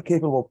naturally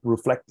capable of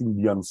reflecting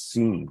the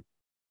unseen,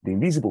 the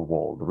invisible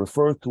world,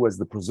 referred to as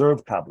the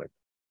preserved tablet,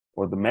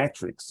 or the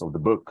matrix of the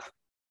book,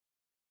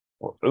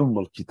 or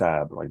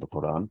al-Kitab, like the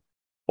Quran,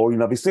 or in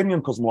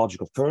Avicennian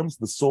cosmological terms,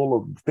 the soul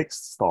of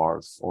fixed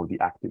stars, or the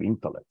active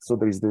intellect. So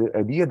there is the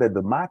idea that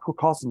the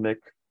macrocosmic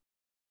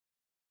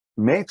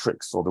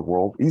matrix of the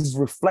world is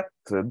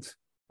reflected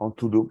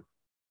onto the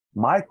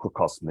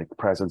microcosmic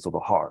presence of the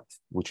heart,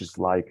 which is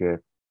like a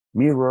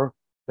mirror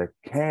that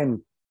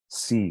can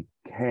see,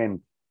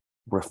 can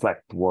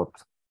reflect what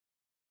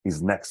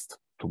is next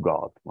to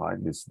God, right?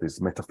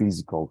 This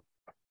metaphysical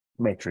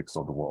matrix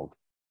of the world.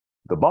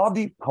 The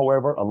body,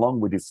 however,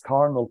 along with its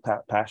carnal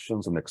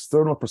passions and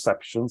external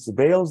perceptions,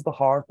 veils the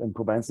heart and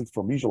prevents it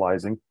from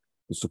visualizing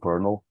the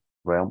supernal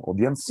realm of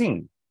the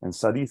unseen. And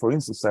Saʿdi, for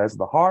instance, says,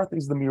 the heart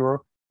is the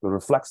mirror that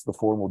reflects the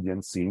form of the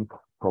unseen,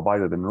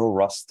 provided that no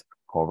rust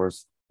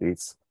covers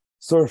its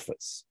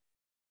surface.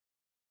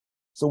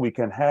 So we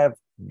can have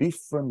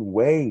different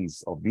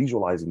ways of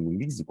visualizing the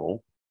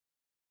invisible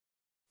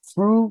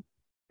through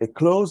a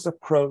close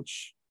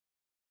approach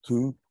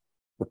to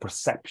the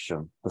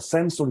perception, the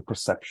sensory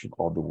perception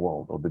of the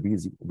world, of the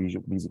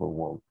visible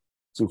world.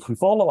 So if we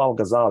follow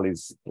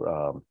al-Ghazāli's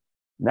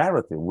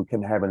narrative, we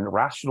can have an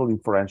rational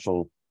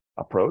inferential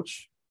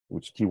approach,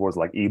 which keywords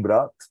like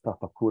ibrat,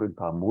 tafakkur, and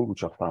ta'ammul,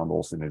 which are found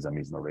also in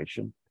Nizāmi's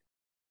narration,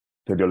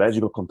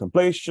 teleological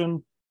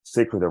contemplation,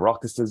 sacred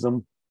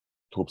eroticism,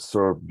 to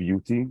observe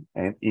beauty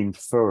and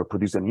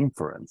produce an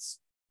inference,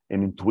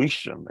 an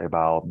intuition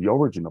about the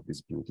origin of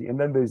this beauty. And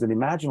then there's an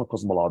imaginal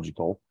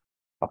cosmological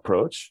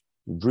approach,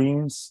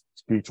 dreams,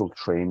 spiritual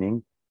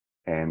training,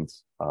 and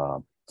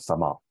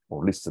sama,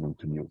 or listening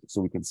to music.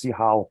 So we can see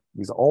how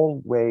these are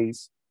all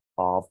ways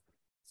of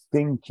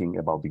thinking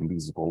about the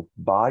invisible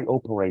by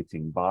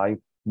operating, by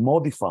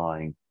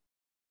modifying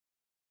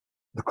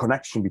the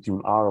connection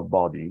between our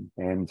body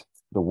and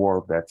the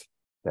world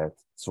that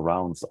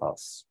surrounds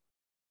us.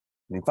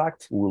 And in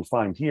fact, we will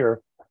find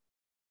here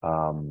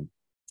a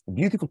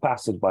beautiful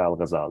passage by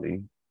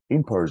al-Ghazāli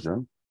in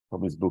Persian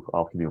from his book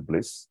Alchemy of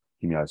Bliss,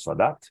 Kimya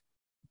al-Sadat,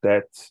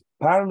 that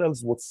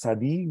parallels what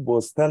Saʿdi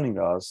was telling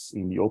us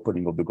in the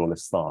opening of the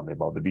Golestan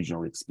about the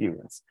visionary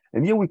experience.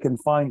 And here we can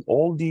find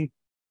all the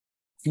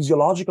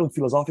physiological and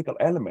philosophical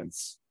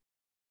elements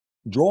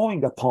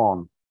drawing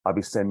upon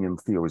Avicennian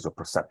theories of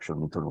perception,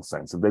 internal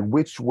sense, and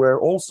which were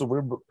also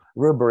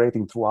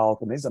reverberating throughout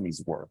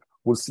Nizāmi's work.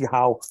 We'll see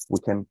how we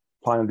can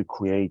finally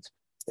create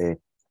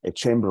a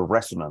chamber of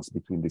resonance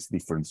between these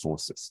different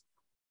sources.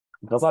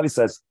 Ghazāli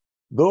says,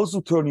 those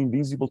who turn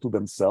invisible to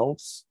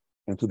themselves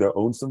and to their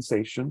own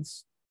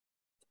sensations,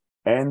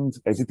 and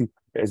as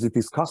it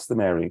is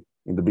customary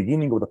in the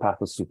beginning of the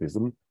path of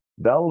Sufism,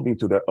 delve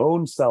into their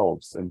own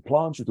selves and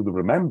plunge into the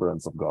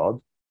remembrance of God,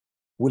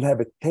 will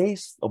have a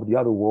taste of the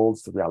other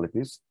world's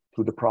realities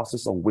through the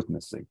process of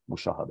witnessing,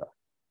 mushahada.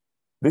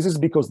 This is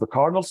because the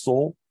carnal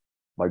soul,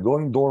 by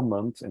going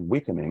dormant and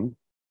weakening,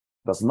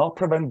 does not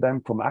prevent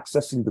them from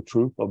accessing the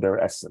truth of their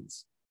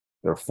essence.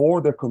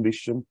 Therefore, their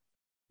condition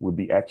would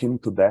be akin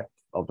to death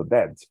of the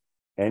dead.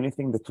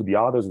 Anything that to the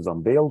others is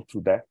unveiled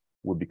through death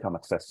would become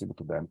accessible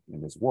to them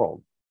in this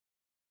world.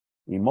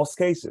 In most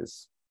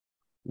cases,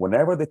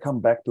 whenever they come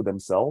back to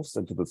themselves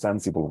and to the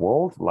sensible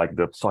world, like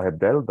the Sahib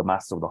Del, the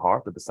master of the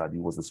heart that the Saʿdi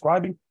was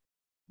describing,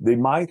 they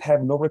might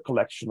have no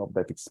recollection of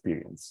that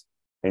experience.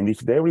 And if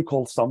they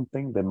recall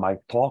something, they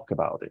might talk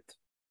about it.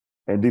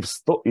 And if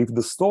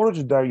the storage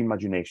of their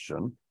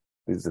imagination,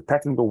 this is a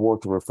technical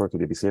word to refer to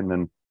the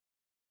Avicennian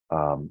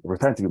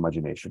retentive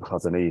imagination,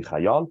 khazanei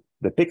khayal,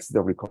 depicts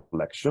their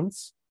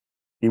recollections,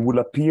 it will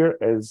appear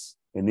as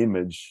an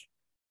image.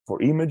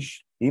 For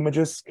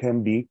images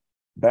can be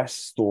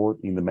best stored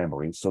in the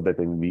memory so that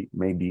they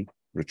may be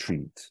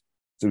retrieved.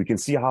 So we can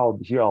see how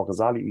here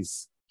al-Ghazāli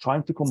is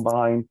trying to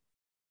combine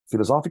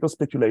philosophical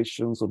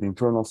speculations of the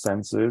internal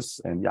senses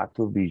and the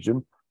actual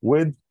vision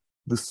with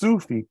the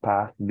Sufi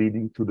path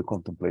leading to the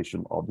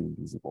contemplation of the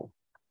invisible.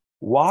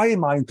 Why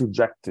am I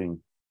interjecting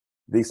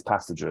these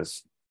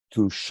passages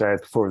to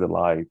shed further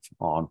light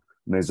on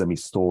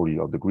Nizāmi's story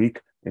of the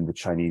Greek and the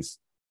Chinese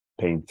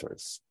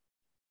painters?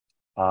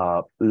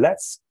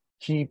 Let's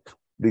keep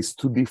these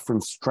two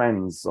different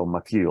strands of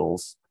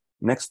materials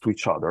next to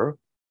each other,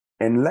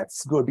 and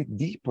let's go a bit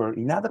deeper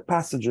in other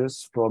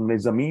passages from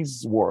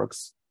Nizāmi's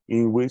works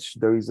in which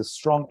there is a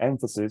strong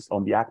emphasis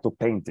on the act of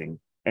painting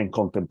and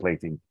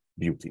contemplating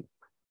beauty.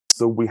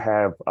 So we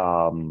have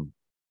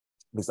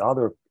this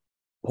other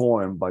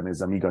poem by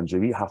Nizāmi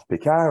Ganjavi, Haft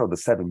Paykar, or the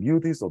Seven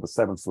Beauties, or the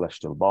Seven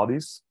Celestial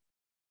Bodies,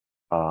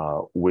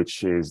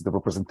 which is the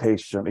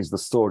representation, is the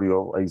story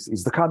of,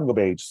 is the coming of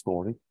age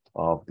story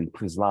of the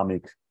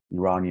pre-Islamic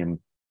Iranian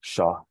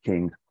Shah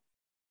King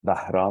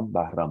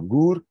Bahram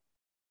Gur,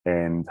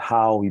 and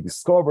how he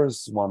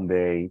discovers one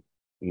day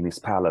in his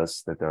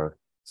palace that there are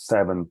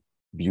seven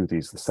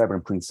beauties, the seven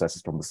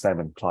princesses from the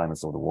seven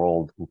climates of the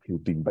world, who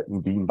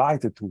will be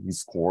invited to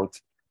his court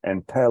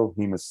and tell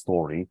him a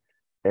story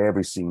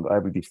every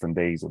different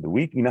days of the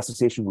week in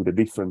association with a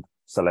different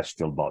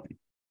celestial body.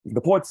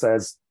 The poet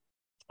says,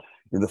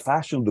 in the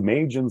fashion of the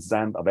Magian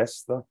Zand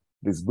Avesta,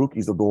 this book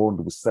is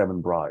adorned with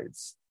seven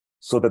brides,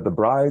 so that the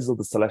brides of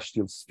the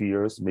celestial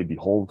spheres may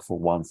behold for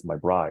once my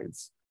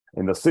brides,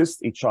 and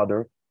assist each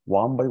other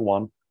one by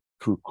one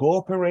through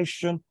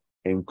cooperation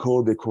and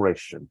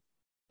co-decoration.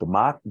 The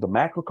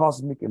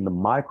macrocosmic and the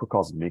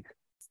microcosmic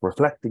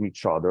reflecting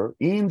each other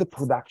in the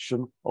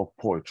production of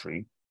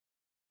poetry,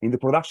 in the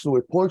production of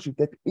a poetry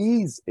that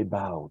is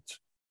about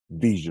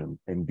vision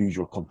and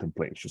visual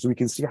contemplation. So we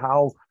can see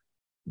how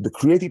the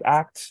creative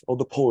act of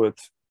the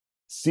poet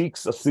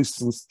seeks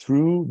assistance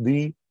through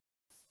the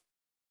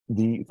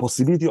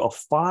possibility of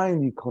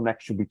finding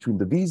connection between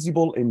the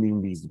visible and the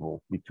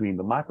invisible, between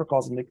the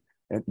microcosmic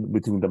and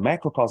between the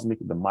macrocosmic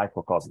and the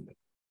microcosmic.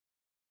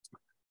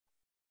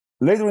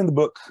 Later in the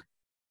book,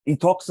 he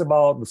talks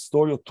about the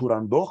story of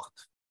Turandot,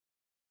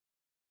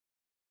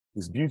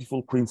 this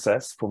beautiful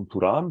princess from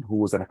Turan, who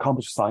was an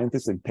accomplished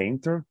scientist and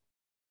painter.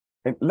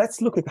 And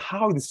let's look at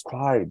how he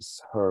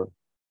describes her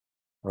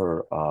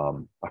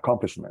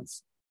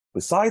accomplishments.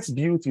 Besides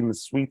beauty and a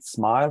sweet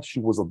smile,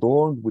 she was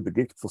adorned with the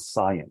gift for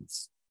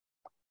science.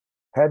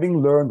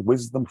 Having learned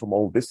wisdom from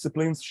all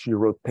disciplines, she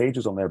wrote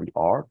pages on every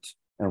art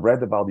and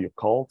read about the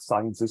occult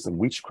sciences and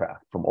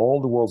witchcraft from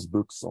all the world's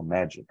books on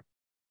magic.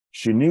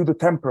 She knew the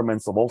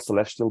temperaments of all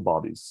celestial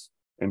bodies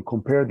and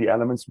compared the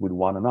elements with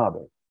one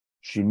another.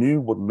 She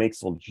knew what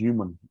makes all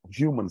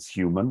humans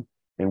human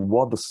and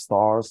what the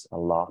stars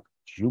allot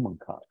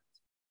humankind.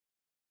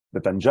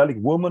 That angelic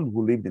woman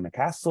who lived in a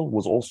castle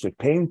was also a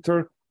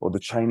painter of the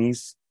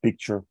Chinese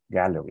picture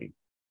gallery.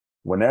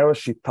 Whenever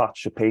she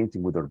touched a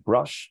painting with her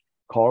brush,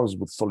 colors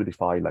would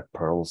solidify like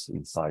pearls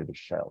inside the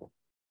shell.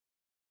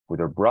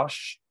 With her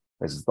brush,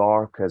 as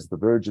dark as the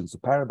Virgins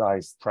of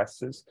Paradise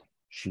tresses,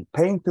 she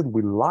painted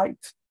with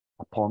light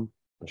upon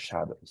the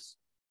shadows.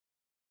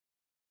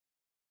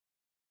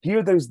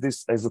 Here there's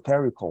this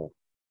esoterical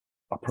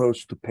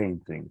approach to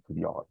painting, to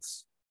the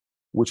arts,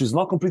 which is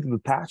not completely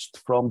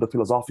detached from the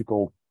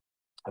philosophical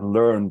and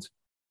learned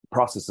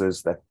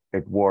processes that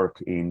at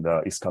work in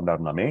the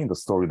Iskandar-nāma, in the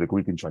story of the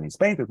Greek and Chinese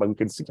painters, but we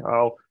can see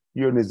how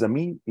here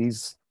Nizāmi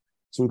is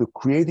sort of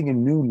creating a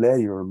new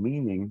layer of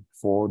meaning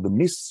for the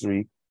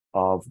mystery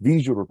of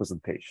visual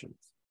representations,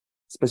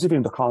 specifically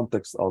in the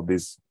context of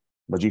this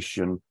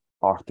magician,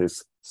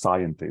 artist,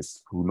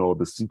 scientist who know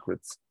the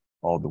secrets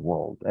of the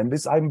world. And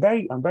this, I'm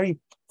very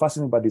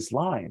fascinated by this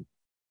line.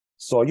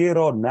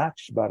 Soyero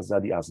naksh bar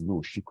zadi az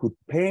nur. She could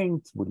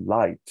paint with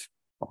light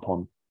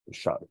upon the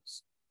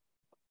shadows.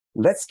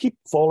 Let's keep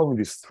following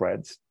this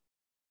thread.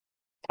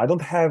 I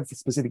don't have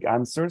specific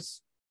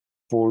answers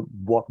for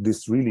what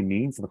this really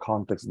means in the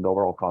context, in the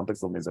overall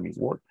context of Nizāmi's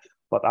work,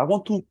 but I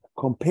want to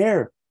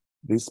compare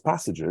these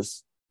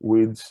passages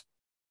with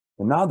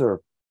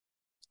another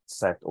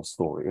set of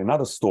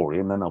another story,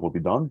 and then I will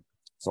be done.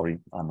 Sorry,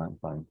 I'm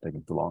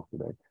taking too long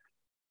today.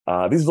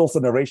 This is also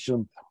a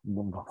narration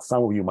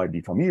some of you might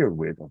be familiar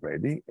with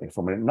already,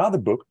 from another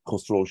book,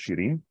 Khusraw-u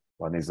Shirin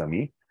by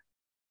Nizāmi.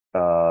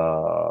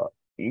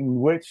 in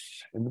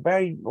which, in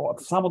the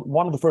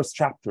one of the first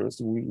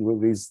chapters,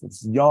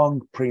 this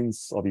young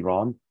prince of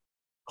Iran,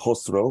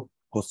 Khusraw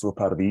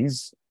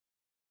Parviz,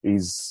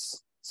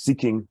 is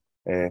seeking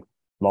a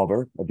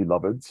lover, a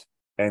beloved,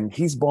 and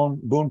his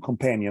boon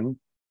companion,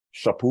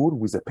 Shapur,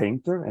 who is a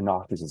painter, an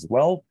artist as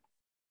well,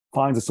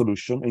 finds a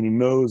solution, and he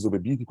knows of a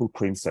beautiful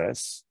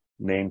princess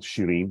named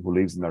Shirin who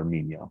lives in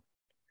Armenia.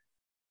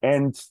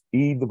 And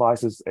he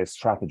devises a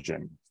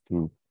stratagem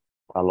to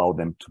allow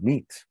them to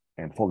meet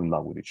and fall in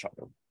love with each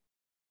other.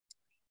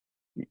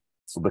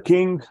 So the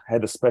king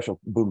had a special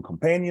boon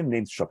companion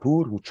named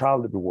Shapur, who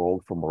traveled the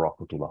world from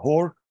Morocco to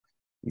Lahore.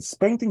 His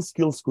painting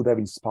skills could have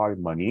inspired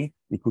many.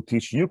 He could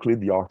teach Euclid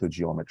the art of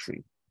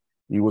geometry.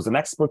 He was an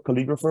expert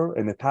calligrapher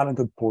and a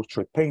talented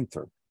portrait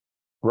painter.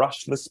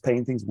 Brushless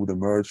paintings would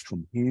emerge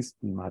from his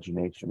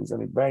imagination. It's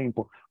very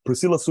important.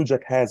 Priscilla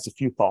Sujak has a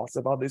few thoughts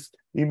about this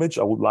image.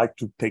 I would like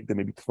to take them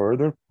a bit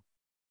further.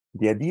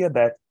 The idea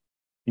that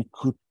he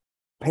could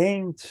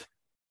paint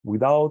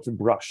without a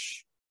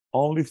brush,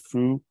 only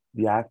through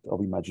the act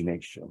of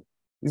imagination.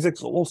 This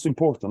is also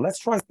important. Let's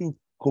try to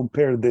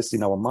compare this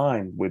in our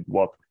mind with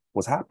what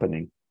was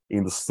happening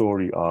in the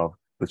story of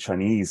the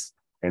Chinese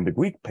and the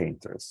Greek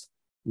painters.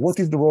 What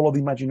is the role of the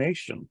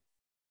imagination?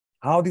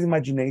 How did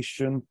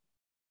imagination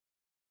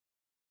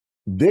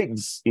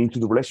digs into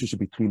the relationship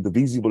between the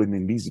visible and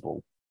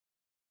invisible,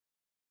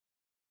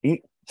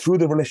 through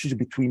the relationship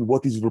between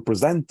what is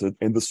represented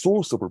and the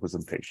source of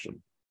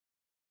representation?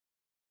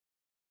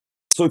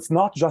 So it's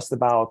not just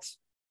about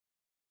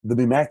the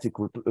mimetic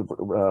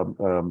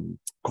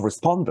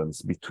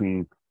correspondence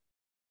between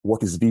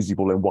what is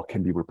visible and what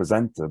can be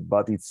represented,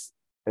 but it's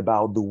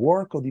about the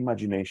work of the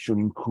imagination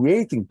in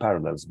creating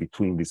parallels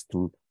between these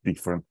two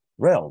different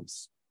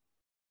realms.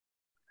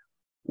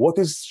 What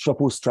is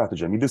Shapur's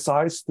stratagem? He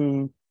decides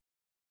to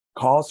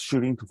cause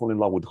Shirin to fall in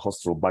love with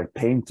Khusraw by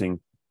painting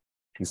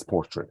his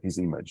portrait, his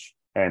image,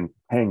 and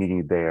hanging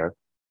it there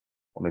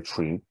on a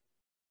tree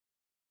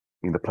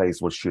in the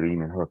place where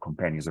Shirin and her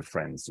companions or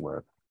friends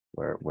were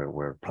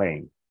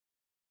playing.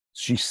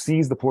 She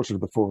sees the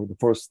portrait for the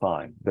first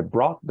time. They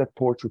brought that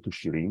portrait to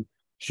Shirin.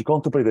 She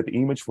contemplated the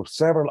image for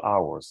several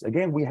hours.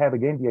 Again, we have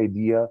the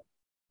idea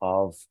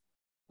of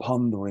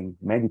pondering,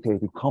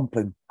 meditating,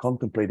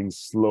 contemplating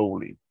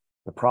slowly.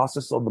 The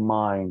process of the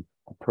mind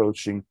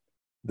approaching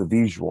the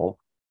visual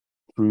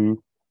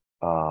through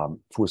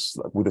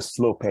with a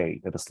slow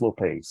pace, at a slow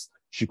pace.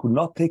 She could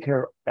not take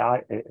her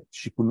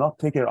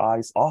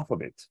eyes off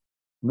of it,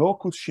 nor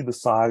could she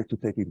decide to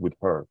take it with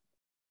her.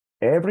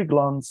 Every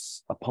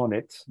glance upon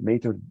it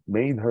made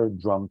her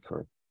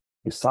drunker,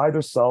 beside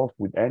herself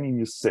with any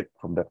new sip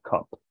from that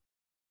cup.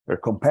 Her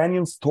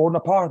companions torn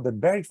apart that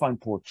very fine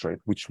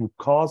portrait, which would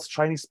cause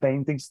Chinese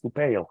paintings to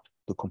pale.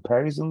 The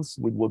comparisons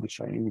with what the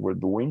Chinese were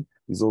doing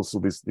is also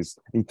this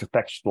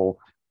infratextual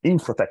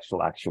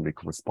actually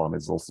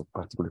correspondence, also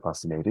particularly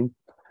fascinating.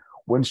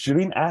 When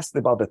Shirin asked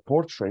about that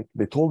portrait,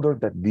 they told her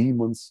that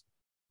demons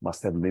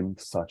must have lived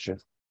such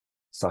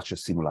a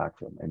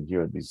simulacrum. And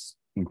here this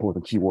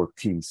important keyword,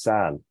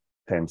 timsal.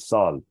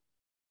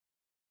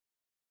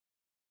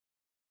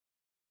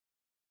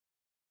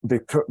 They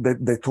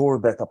tore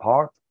that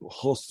apart.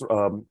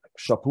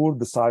 Shapur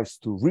decides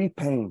to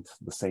repaint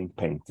the same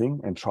painting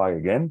and try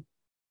again.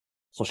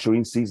 So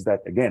Shirin sees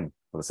that again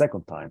for the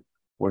second time.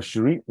 Where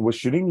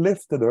Shirin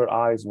lifted her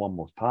eyes one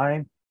more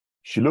time,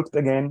 she looked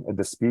again at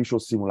the spiritual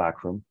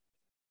simulacrum.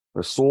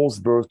 Her soul's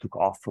birth took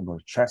off from her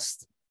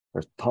chest.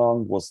 Her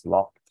tongue was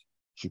locked.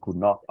 She could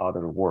not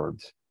utter a word.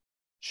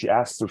 She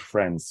asked her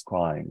friends,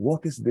 crying,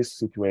 "What is this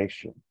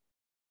situation?"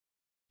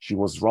 She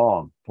was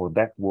wrong, for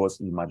that was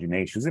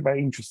imagination. It's a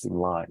very interesting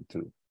line,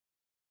 too.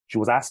 She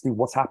was asking,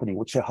 what's happening?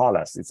 What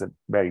shehalas? It's a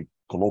very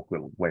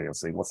colloquial way of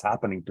saying, what's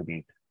happening to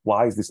me?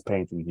 Why is this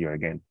painting here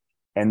again?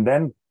 And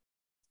then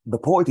the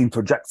poet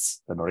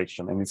interjects the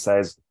narration, and he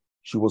says,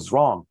 she was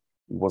wrong.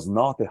 It was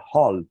not a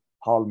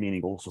hal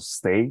meaning also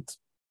state,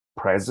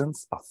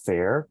 presence,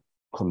 affair,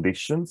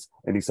 conditions.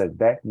 And he said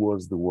that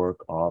was the work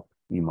of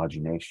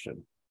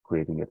imagination,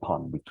 creating a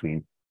pun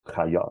between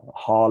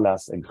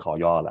halas and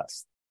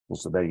khayalas.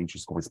 Also very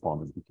interesting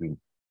correspondence between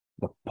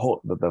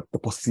the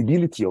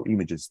possibility of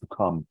images to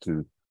come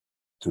to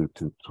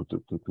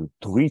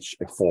reach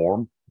a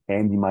form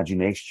and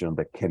imagination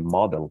that can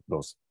model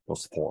those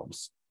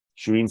forms.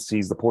 Shirin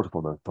sees the portrait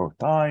for the third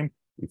time.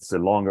 It's a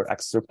longer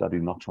excerpt. I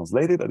did not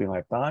translate it. I didn't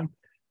have time.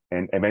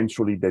 And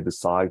eventually they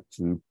decide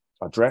to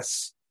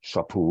address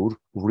Shapur,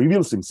 who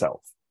reveals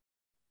himself.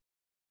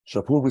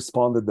 Shapur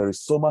responded, "There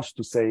is so much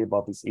to say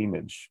about this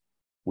image,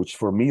 which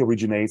for me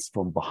originates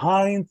from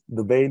behind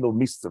the veil of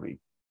mystery."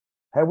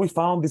 Have we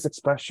found this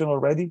expression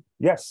already?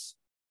 Yes.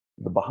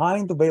 The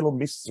behind the veil of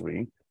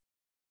mystery,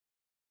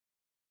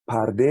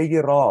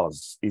 Pardeye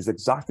Raz, is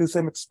exactly the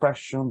same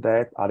expression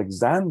that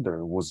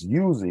Alexander was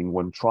using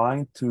when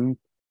trying to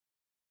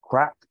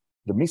crack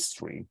the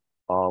mystery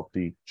of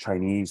the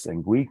Chinese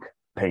and Greek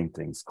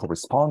paintings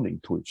corresponding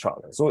to each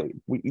other. So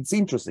it's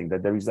interesting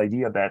that there is the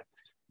idea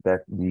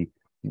that the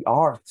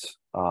art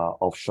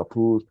of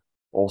Shapur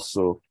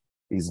also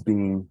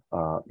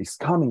is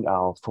coming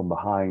out from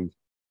behind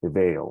the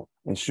veil.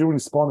 And Shirin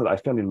responded, I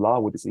fell in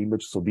love with this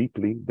image so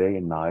deeply, day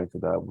and night,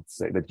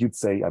 that you'd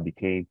say I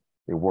became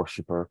a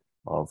worshiper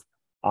of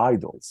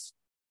idols.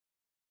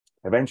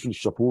 Eventually,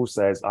 Shapur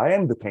says, I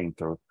am the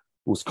painter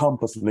whose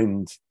compass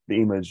limned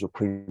the image of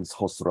Prince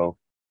Khusraw.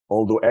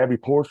 Although every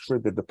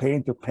portrait that the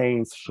painter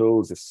paints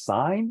shows a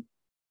sign,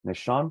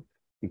 Nishan,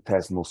 it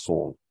has no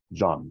soul,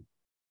 John.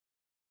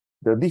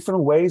 There are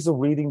different ways of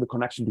reading the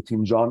connection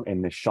between John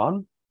and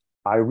Nishan.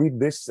 I read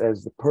this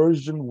as the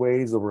Persian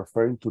ways of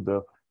referring to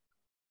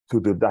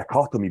the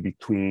dichotomy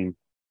between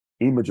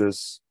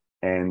images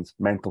and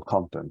mental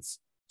contents,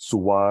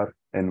 suwar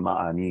and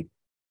ma'ani,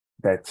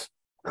 that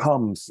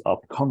comes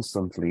up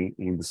constantly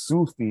in the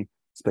Sufi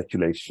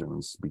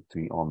speculations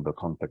on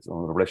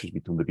the relationship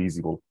between the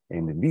visible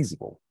and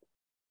invisible.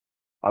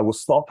 I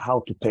was taught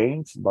how to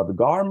paint, but the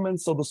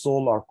garments of the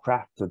soul are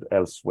crafted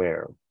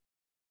elsewhere.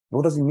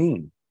 What does it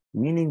mean?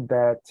 Meaning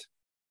that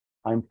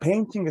I'm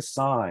painting a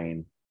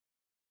sign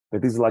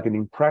that is like an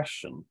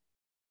impression,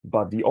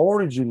 but the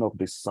origin of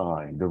this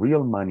sign, the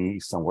real money,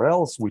 is somewhere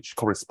else, which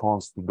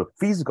corresponds to the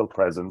physical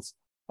presence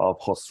of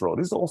Khusraw.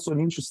 This is also an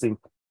interesting,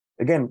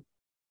 again,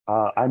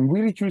 I'm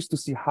really curious to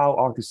see how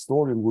art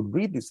historian would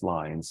read these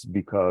lines,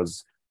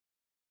 because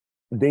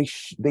they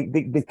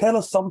tell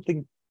us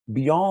something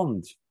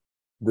beyond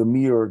the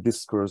mere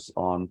discourse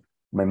on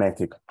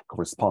mimetic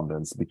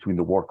correspondence between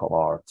the work of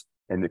art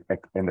and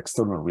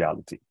external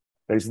reality.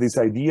 There's this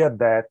idea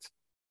that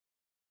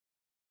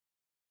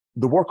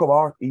the work of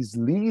art is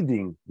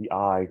leading the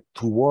eye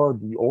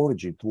toward the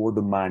origin, toward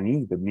the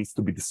mani that needs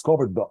to be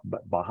discovered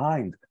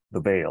behind the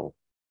veil,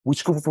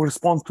 which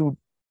corresponds to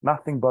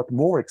nothing but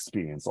more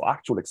experience or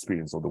actual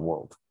experience of the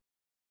world.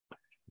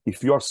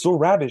 If you are so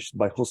ravished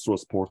by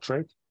Khusraw's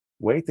portrait,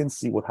 wait and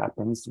see what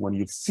happens when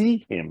you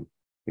see him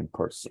in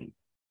person.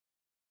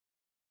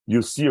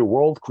 You see a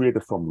world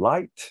created from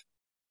light.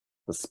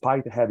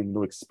 Despite having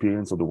no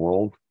experience of the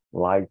world,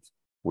 light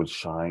will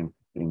shine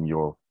in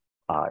your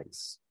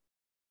eyes.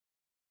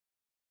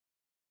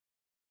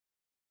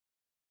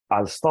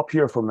 I'll stop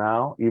here for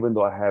now, even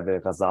though I have a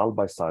Ghazal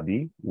by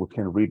Saʿdi. We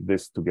can read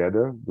this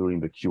together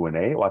during the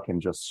Q&A, or I can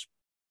just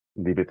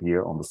leave it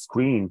here on the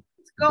screen.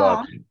 Go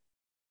on.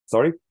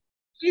 Sorry?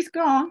 Please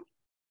go on.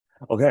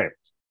 Okay.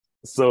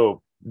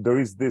 So there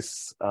is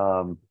this,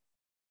 I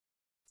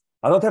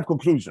don't have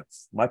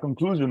conclusions. My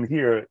conclusion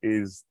here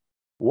is,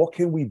 what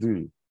can we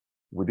do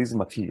with these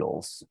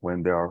materials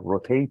when they are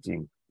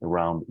rotating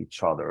around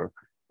each other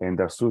and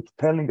they're sort of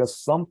telling us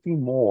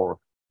something more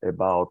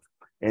about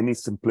any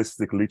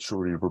simplistic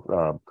literary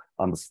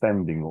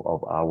understanding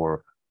of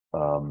our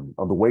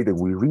of the way that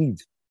we read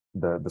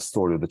the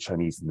story of the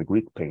Chinese and the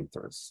Greek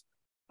painters.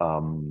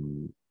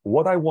 The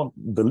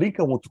link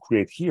I want to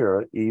create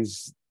here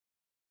is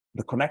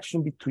the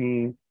connection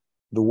between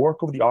the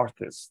work of the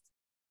artist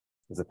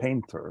as a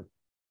painter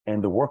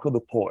and the work of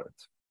the poet.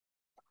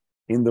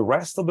 In the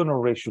rest of the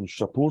narration,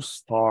 Shapur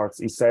starts,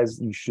 he says,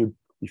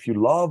 if you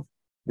love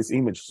this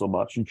image so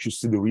much, you should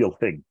see the real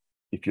thing.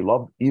 If you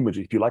love image,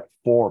 if you like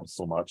form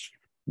so much,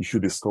 you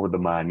should discover the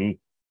mani,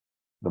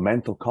 the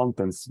mental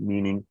contents,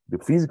 meaning the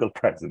physical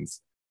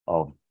presence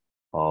of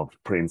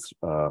Prince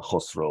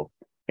Khusraw.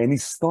 And he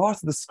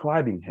starts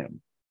describing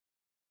him.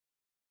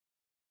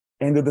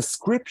 And the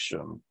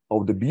description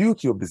of the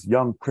beauty of this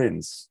young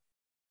prince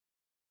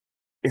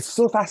is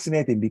so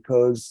fascinating,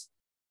 because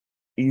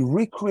he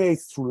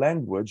recreates through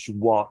language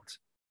what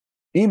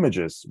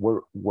images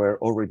were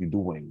already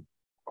doing,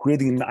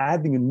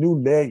 adding a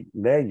new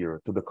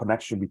layer to the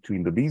connection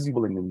between the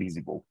visible and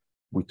invisible,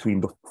 between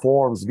the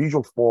forms,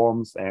 visual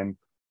forms, and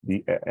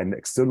the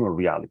external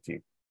reality.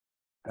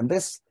 And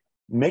this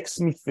makes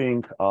me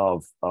think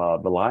of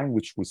the line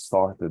which we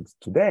started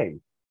today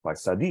by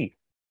Saʿdi,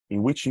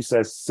 in which he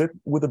says, sit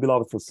with the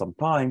beloved for some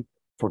time,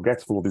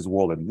 forgetful of this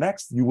world, and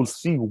next you will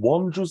see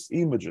wondrous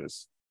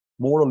images,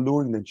 more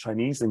alluring than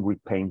Chinese and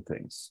Greek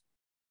paintings.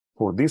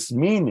 For this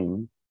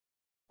meaning,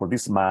 for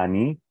this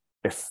mani,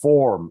 a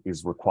form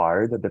is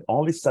required that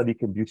only Saʿdi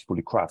can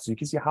beautifully craft. So you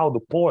can see how the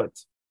poet,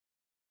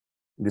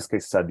 in this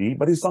case Saʿdi,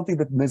 but it's something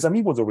that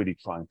Nizāmi was already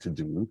trying to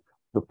do.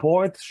 The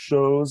poet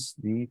shows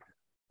the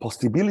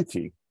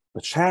possibility,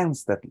 the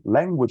chance that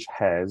language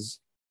has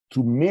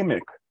to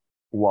mimic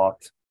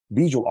what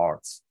visual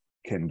arts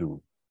can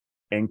do,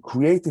 and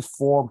create a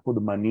form for the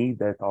mani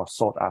that are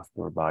sought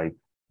after by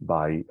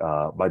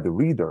the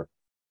reader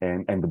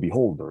and the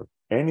beholder.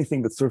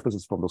 Anything that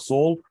surfaces from the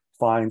soul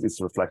finds its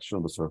reflection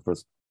on the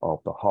surface of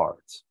the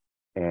heart.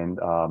 And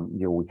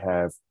here we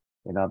have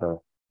another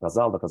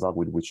Ghazal, the Ghazal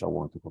with which I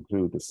want to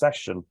conclude this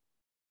session,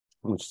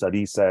 in which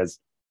Saʿdi says,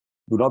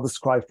 do not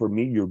describe for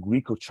me your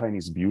Greek or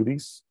Chinese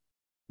beauties.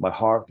 My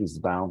heart is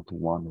bound to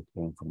one who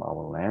came from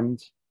our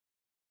land.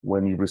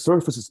 When he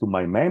resurfaces to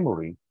my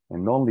memory,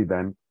 and only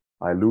then,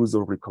 I lose a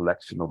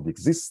recollection of the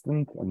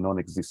existent and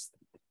non-existent.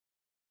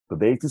 The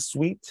date is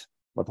sweet,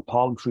 but the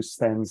palm tree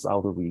stands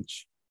out of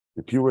reach.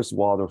 The purest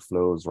water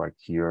flows right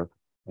here,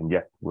 and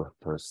yet we're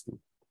thirsty.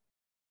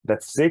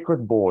 That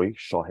sacred boy,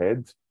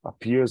 Shohed,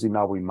 appears in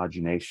our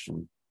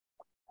imagination.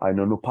 I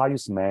know no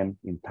pious man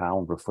in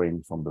town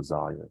refraining from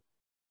desire.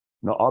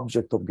 No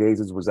object of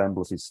gazes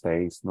resembles his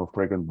face, no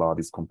fragrant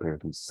bodies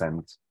compared to his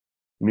scent.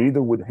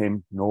 Neither with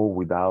him nor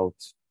without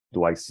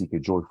do I seek a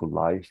joyful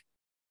life.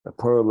 A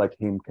pearl like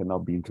him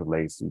cannot be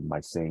interlaced with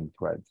my same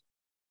thread.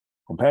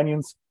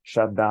 Companions,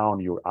 shut down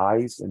your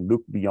eyes and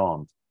look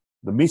beyond.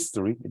 The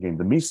mystery, again,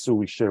 the mystery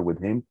we share with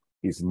him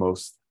is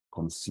most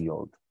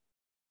concealed.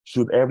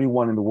 Should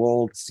everyone in the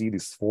world see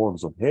these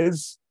forms of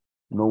his,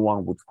 no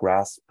one would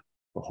grasp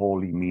the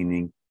holy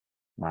meaning,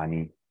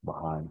 mani,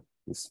 behind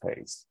his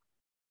face.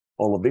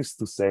 All of this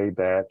to say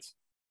that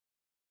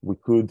we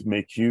could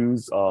make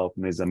use of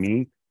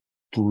Nizāmi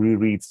to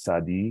reread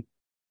Saʿdi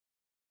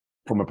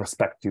from a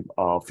perspective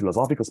of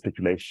philosophical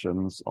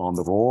speculations on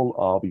the role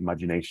of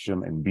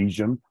imagination and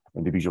vision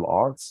and the visual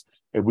arts.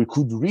 And we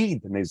could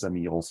read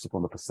Nizāmi also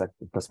from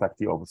the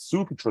perspective of a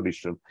Sufi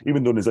tradition,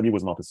 even though Nizāmi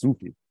was not a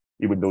Sufi,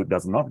 even though it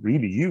does not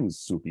really use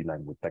Sufi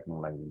language, technical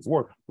language in his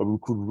work, but we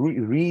could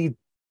read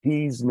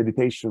his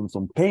meditations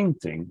on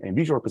painting and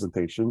visual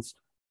representations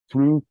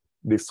through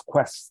this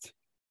quest,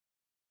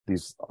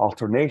 this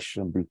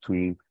alternation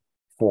between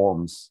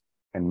forms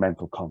and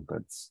mental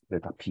contents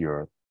that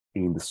appear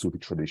in the Sufi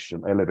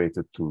tradition,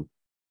 elevated to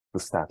the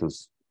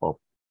status of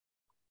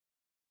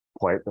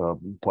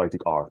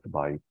poetic art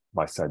by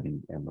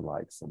Saʿdi and the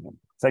likes. And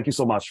thank you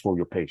so much for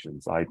your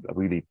patience. I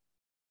really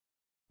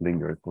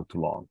lingered for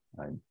too long.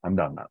 I'm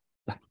done now.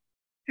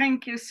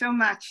 Thank you so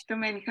much,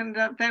 Domenico.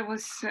 That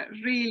was a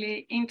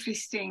really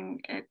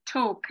interesting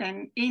talk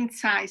and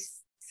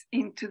insights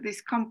into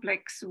this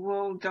complex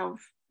world of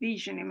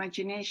vision,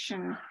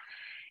 imagination,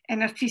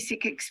 and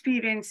artistic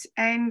experience.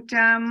 And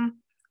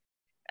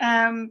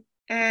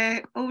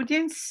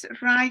audience,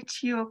 write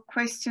your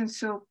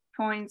questions or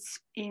points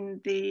in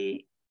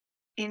the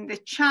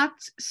chat.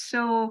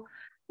 So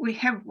we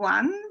have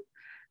one.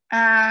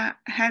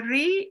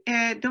 Harry,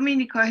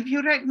 Domenico, have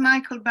you read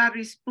Michael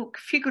Barry's book,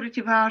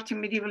 Figurative Art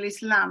in Medieval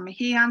Islam?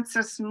 He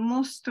answers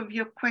most of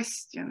your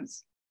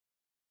questions.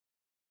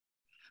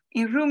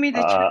 In Rumi,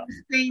 the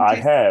Chinese painter.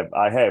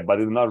 I have, but I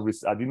did not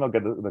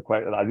get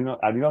I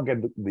did not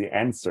get the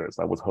answers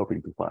I was hoping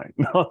to find.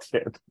 Not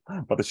yet,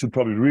 but I should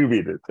probably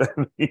reread it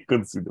and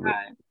reconsider it.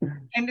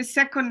 And the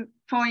second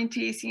point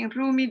is, in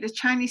Rumi, the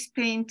Chinese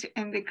paint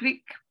and the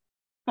Greek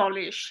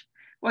polish.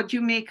 What do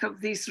you make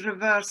of this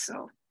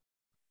reversal?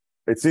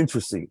 It's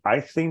interesting.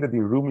 I think that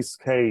in Rumi's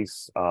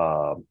case,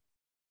 the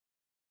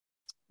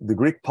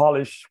Greek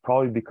polish,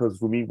 probably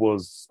because Rumi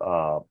was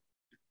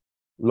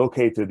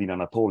located in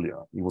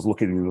Anatolia. He was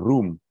located in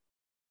Rum.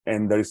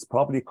 And there is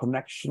probably a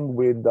connection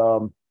with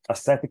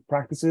ascetic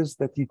practices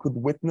that he could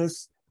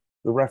witness.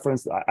 The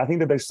reference, I think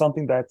that there's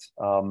something that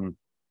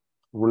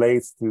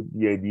relates to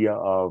the idea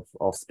of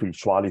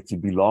spirituality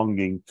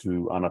belonging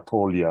to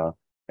Anatolia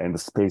and the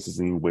spaces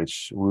in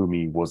which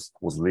Rumi was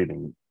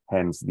living,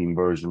 hence the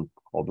inversion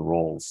of the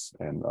roles.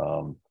 And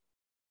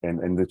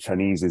the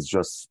Chinese is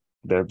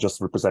they're just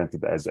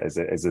represented as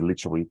a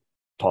literary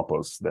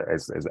topos,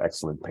 as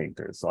excellent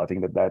painters. So I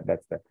think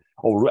that's that.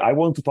 Oh, I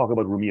want to talk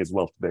about Rumi as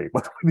well today,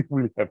 but we didn't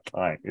really have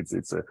time.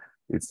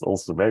 It's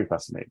also very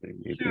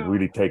fascinating. It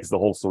really takes the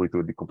whole story to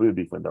a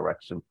completely different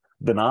direction,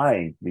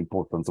 denying the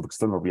importance of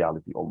external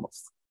reality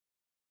almost.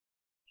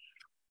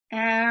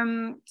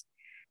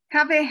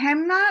 Kaveh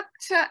Hemnat,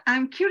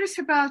 I'm curious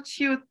about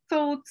your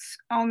thoughts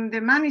on the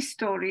money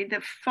story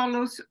that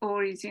follows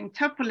or is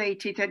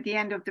interpolated at the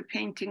end of the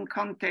painting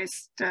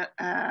contest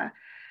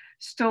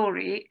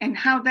story, and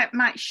how that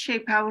might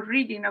shape our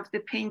reading of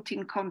the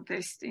painting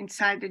contest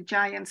inside the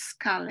giant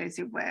skull, as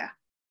it were.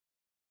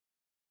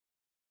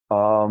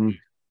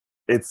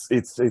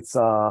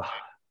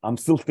 I'm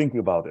still thinking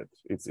about it.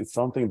 It's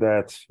something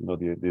that, you know,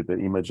 the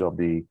image of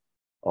the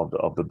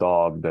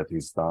dog that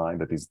is dying,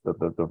 that is the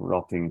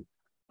rotting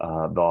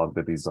dog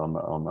that is on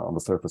the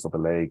surface of the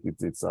lake.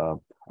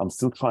 I'm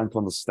still trying to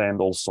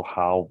understand also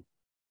how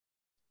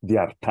the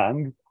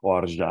Artang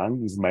or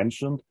Arjang is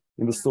mentioned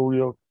in the story.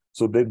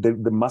 So there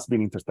must be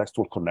an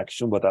intertextual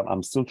connection, but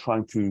I'm still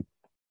trying to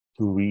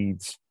read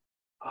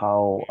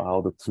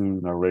how the two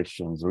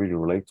narrations really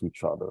relate to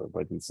each other.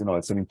 But it's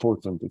an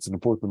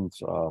important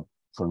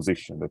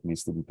transition that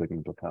needs to be taken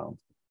into account.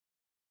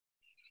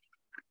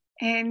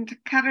 And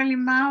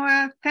Caroline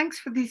Mauer, thanks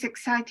for this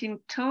exciting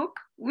talk.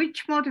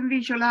 Which modern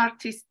visual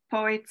artists,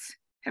 poets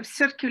have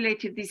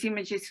circulated these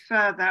images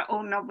further,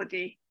 or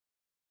nobody?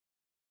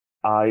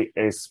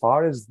 As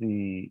far as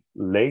the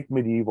late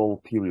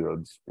medieval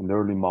period and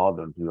early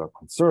modern we are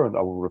concerned,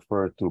 I will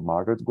refer to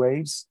Margaret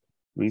Graves'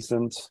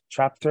 recent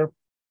chapter.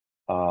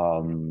 I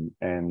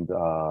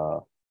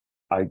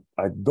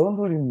don't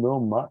really know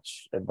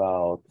much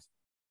about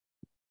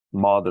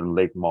modern,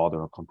 late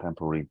modern, or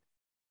contemporary.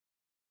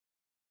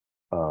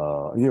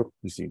 Here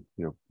you see,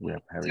 here we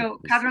have Harry. So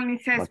Caroline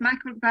says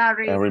Michael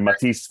Barry. Henry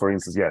Matisse, for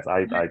instance. Yes,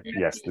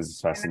 yes, this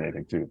is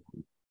fascinating too.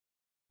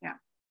 Yeah.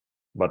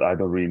 But I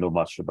don't really know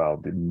much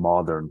about the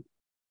modern,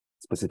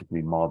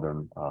 specifically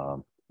modern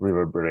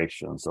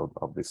reverberations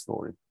of this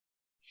story.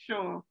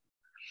 Sure.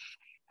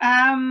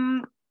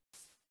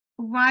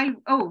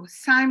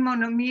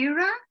 Simon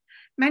O'Meara,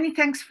 many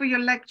thanks for your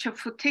lecture,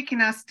 for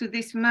taking us to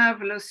these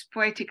marvelous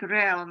poetic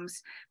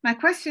realms. My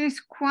question is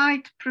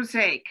quite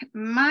prosaic.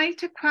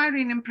 Might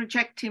acquiring and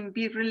projecting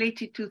be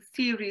related to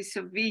theories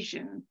of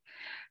vision,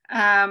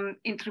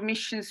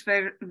 intromissions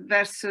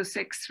versus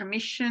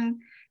extramission,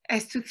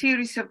 as to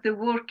theories of the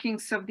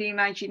workings of the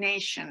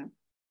imagination?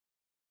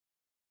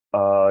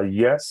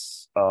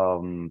 Yes.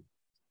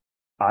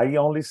 I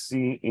only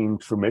see the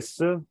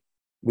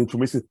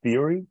intromissive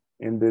theory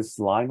in this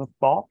line of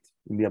thought,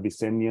 in the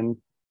Avicennian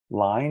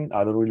line.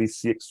 I don't really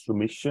see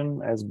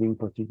extramission as being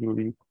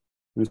particularly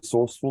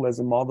resourceful as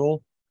a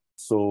model.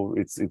 So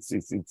it's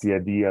the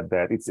idea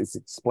that it's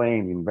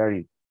explained in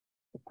very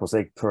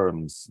prosaic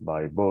terms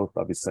by both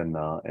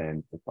Avicenna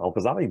and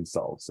al-Ghazāli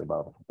themselves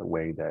about the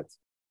way that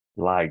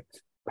light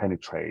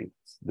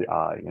penetrates the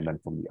eye, and then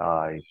from the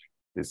eye,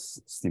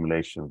 this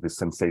stimulation, these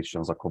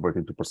sensations are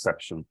converted into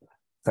perception,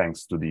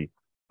 thanks to the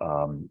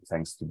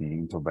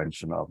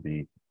intervention of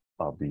the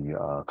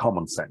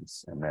common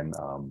sense, and then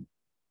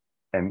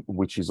and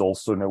which is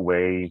also in a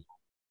way,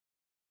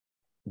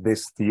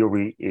 this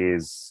theory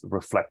is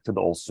reflected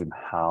also in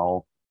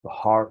how the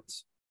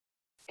heart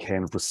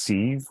can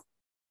receive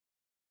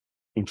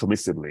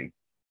intromissively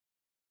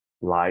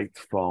light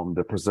from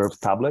the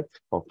preserved tablet,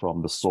 or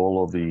from the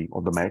soul of the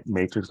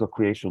matrix of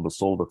creation, the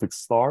soul of the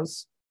fixed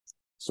stars.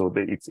 So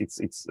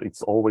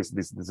it's always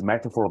this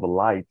metaphor of the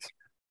light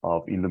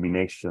of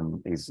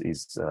illumination is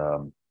it's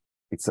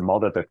a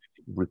model that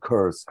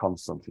recurs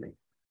constantly,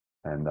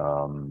 and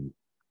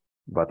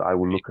but I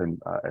will look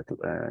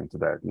into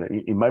that.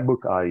 In my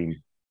book, I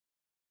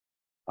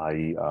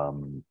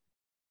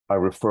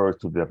refer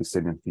to the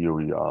Avicennian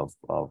theory of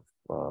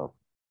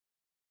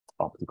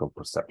optical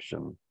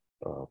perception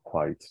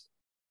quite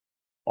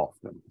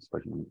often,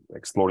 especially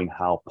exploring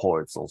how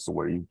poets also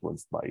were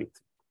influenced by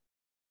it.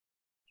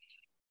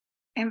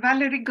 And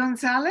Valerie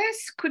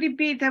Gonzalez, could it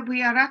be that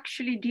we are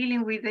actually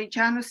dealing with a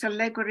Janus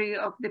allegory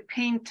of the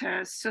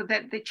painters, so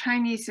that the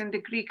Chinese and the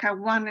Greek are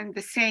one and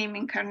the same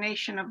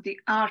incarnation of the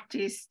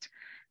artist,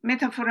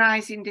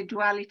 metaphorizing the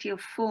duality of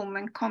form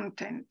and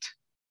content?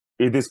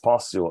 It is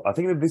possible. I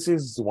think that this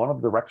is one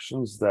of the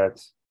directions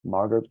that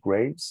Margaret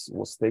Graves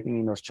was taking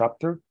in her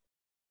chapter.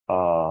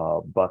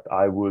 But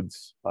I would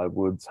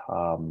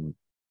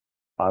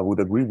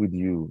agree with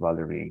you,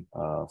 Valerie.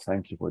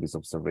 Thank you for this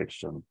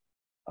observation.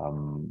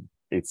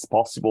 It's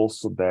possible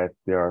so that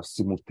there are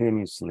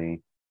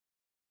simultaneously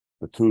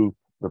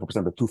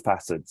represent the two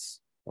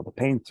facets of the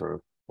painter,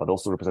 but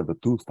also represent the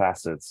two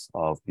facets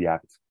of the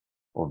act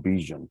of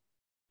vision.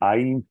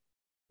 I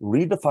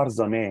read the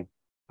Farzaneh.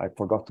 I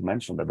forgot to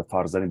mention that the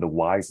Farzaneh, the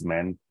wise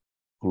man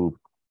who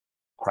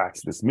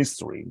cracks this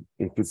mystery,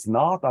 if it's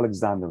not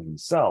Alexander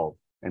himself,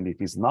 and if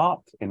he's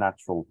not an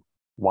actual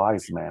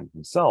wise man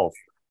himself,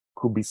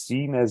 could be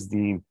seen as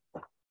the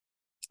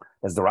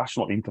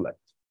rational intellect,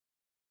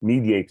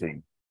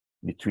 mediating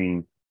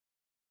between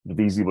the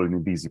visible and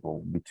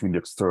invisible, between the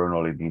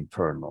external and the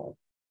internal,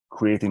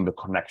 creating the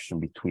connection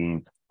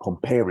between,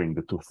 comparing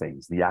the two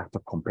things. The act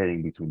of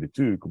comparing between the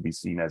two could be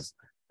seen as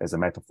a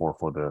metaphor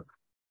for the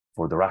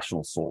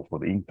rational soul, for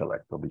the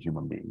intellect of the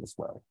human being as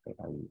well,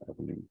 I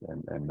believe.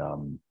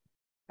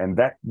 And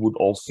that would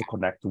also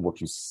connect to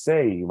what you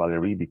say,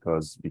 Valerie,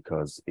 because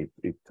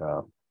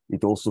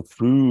it also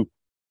through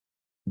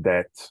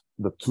that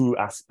the two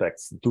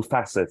aspects, the two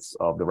facets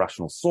of the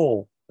rational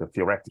soul, the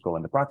theoretical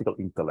and the practical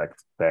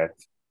intellect, that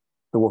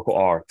the work of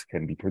art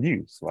can be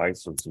produced, right?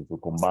 So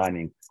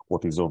combining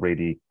what is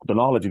already, the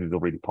knowledge that is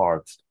already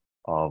part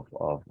of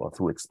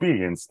through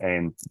experience,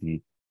 and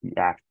the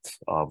act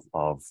of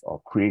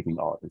creating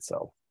art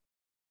itself.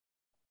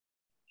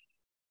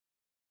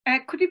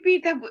 Could it be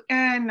that,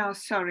 no,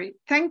 sorry.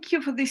 Thank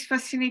you for this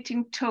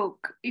fascinating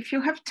talk. If you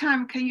have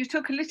time, can you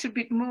talk a little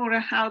bit more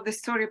on how the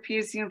story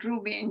appears in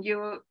Rumi and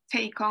your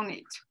take on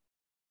it?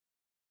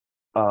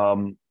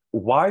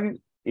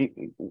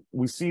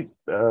 We see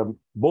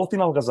both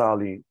in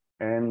al-Ghazāli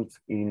and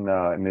in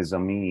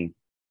Nizāmi,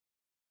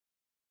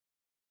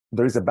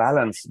 there is a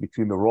balance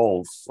between the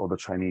roles of the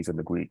Chinese and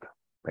the Greek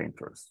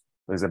painters.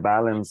 There's a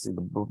balance in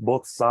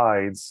both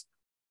sides,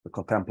 the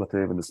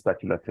contemplative and the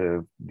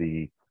speculative,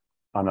 the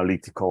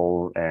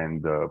analytical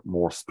and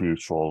more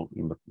spiritual,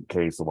 in the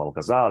case of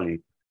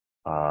al-Ghazāli,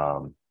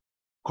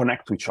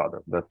 connect to each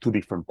other. There are two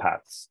different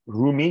paths.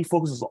 Rumi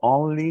focuses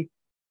only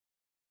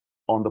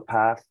on the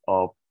path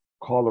of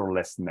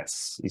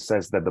colorlessness. He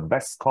says that the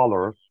best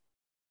color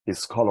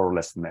is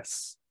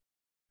colorlessness.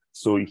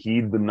 So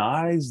he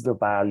denies the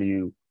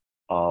value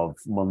of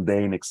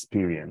mundane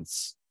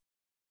experience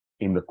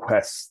in the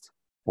quest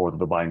for the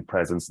divine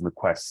presence, in the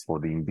quest for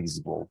the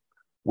invisible,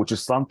 which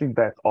is something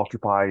that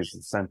occupies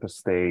the center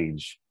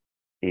stage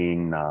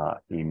in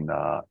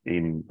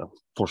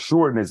for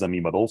sure in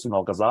Nizāmi, but also in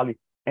al-Ghazāli,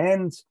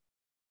 and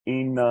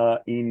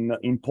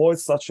in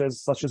poets such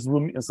as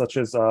Rumi, such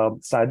as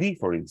Saʿdi,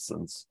 for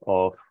instance,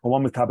 or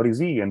Muhammad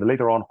Tabrizi, and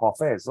later on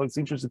Hafez. So it's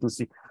interesting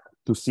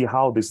to see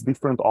how these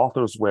different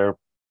authors were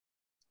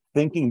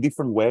thinking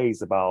different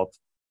ways about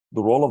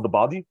the role of the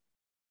body,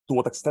 to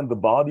what extent the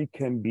body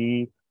can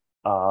be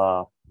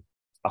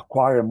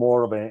acquire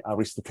more of an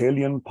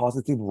Aristotelian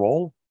positive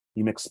role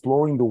in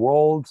exploring the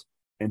world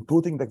and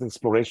putting that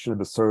exploration at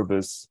the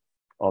service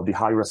of the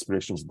higher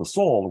aspirations of the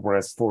soul.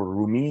 Whereas for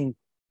Rumi,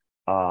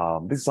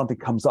 this is something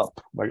comes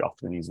up very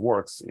often in his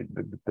works.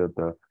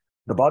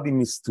 The body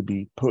needs to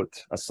be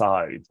put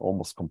aside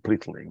almost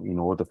completely in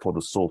order for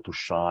the soul to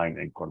shine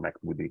and connect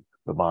with the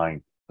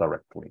divine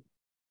directly.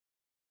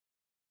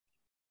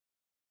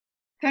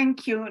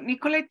 Thank you,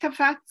 Nicoletta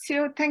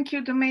Fazio. Thank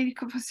you,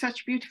 Domenico, for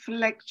such beautiful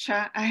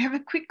lecture. I have a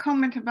quick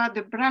comment about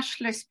the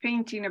brushless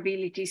painting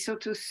ability, so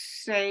to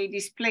say,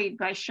 displayed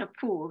by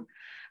Shapur.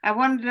 I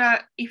wonder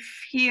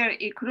if here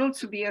it could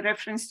also be a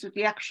reference to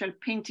the actual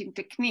painting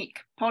technique,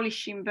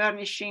 polishing,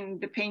 burnishing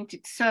the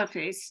painted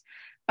surface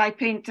by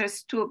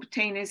painters to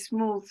obtain a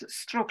smooth,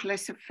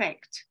 strokeless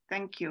effect.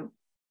 Thank you.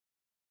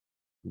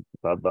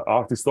 The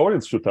art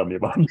historians should tell me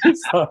about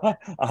this.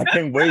 I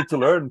can't wait to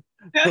learn.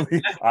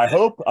 I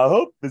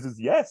hope this is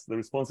yes. The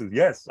response is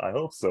yes. I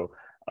hope so.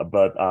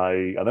 But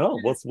I don't know.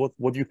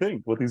 What do you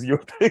think? What is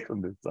your take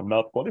on this? I'm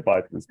not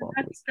qualified to respond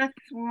to this. That's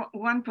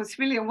one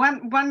possibility.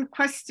 One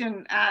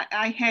question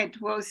I had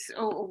was,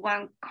 or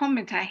one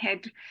comment I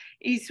had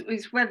is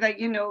whether,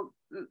 you know,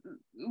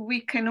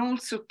 we can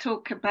also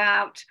talk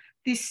about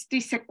this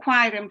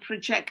acquire and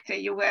project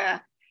that you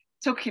were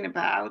talking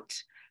about.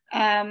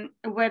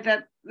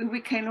 Whether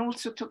we can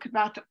also talk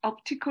about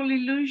optical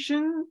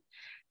illusion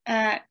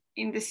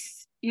in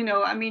this, you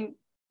know, I mean,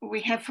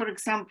 we have, for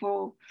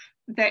example,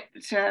 that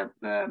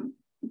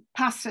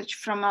passage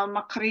from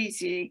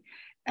al-Maqrizi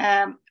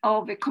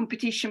of a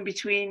competition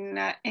between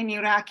an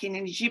Iraqi and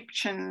an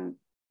Egyptian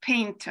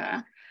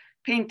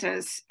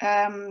painters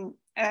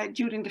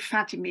during the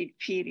Fatimid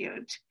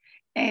period.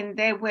 And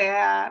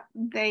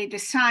they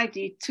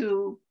decided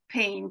to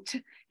paint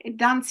a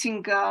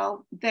dancing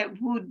girl that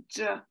would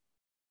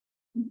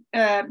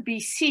be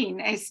seen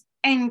as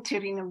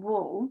entering a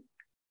wall,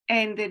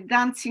 and the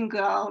dancing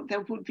girl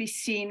that would be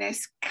seen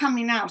as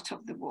coming out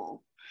of the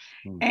wall.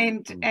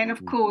 And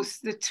of course,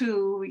 the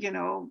two, you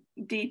know,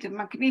 did a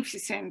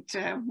magnificent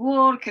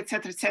work,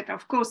 etc., etc.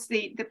 Of course,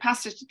 the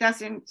passage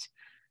doesn't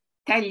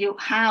tell you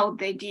how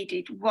they did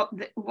it,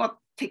 what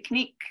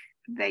technique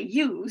they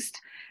used,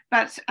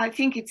 but I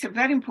think it's a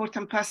very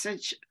important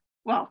passage.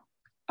 Well,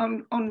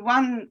 on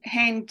one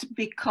hand,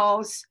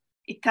 because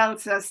it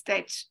tells us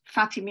that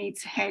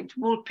Fatimids had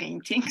wall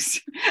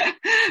paintings,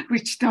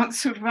 which don't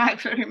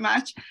survive very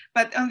much.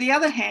 But on the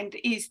other hand,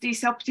 is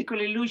this optical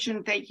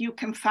illusion that you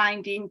can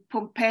find in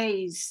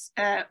Pompeii's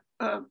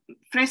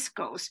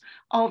frescoes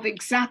of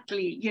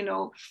exactly, you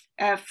know,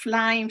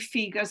 flying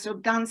figures or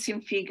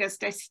dancing figures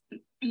that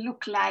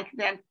look like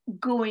they're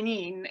going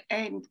in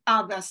and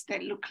others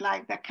that look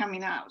like they're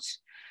coming out.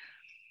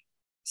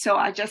 So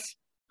I just...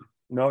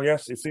 No,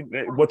 yes, it's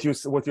what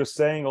you're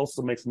saying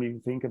also makes me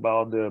think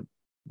about the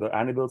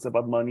anecdotes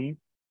about money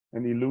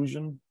and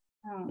illusion,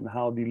 and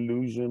how the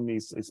illusion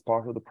is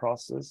part of the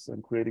process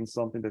and creating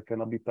something that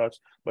cannot be touched.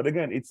 But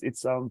again, it's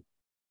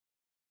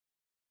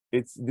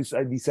this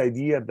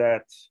idea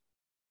that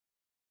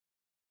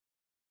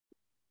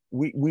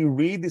we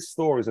read these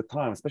stories at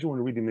times, especially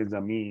when we read in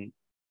Nizāmi,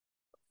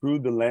 through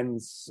the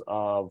lens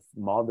of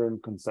modern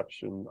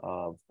conception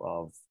of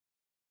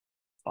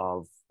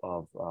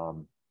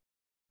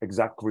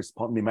exact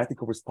mimetic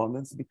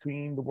correspondence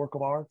between the work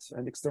of art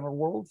and the external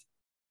world.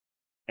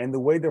 And the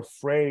way they're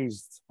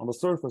phrased on the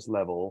surface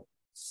level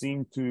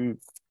seem to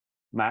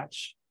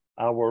match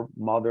our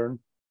modern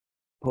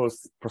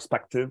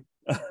post-perspective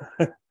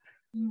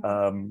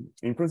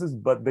influences,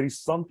 but there is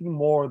something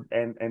more,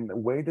 and the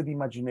way that the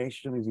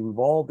imagination is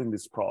involved in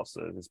this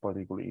process is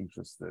particularly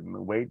interesting, in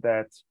the way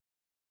that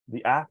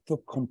the act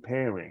of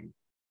comparing,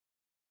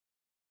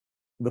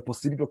 the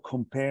possibility of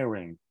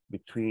comparing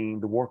between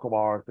the work of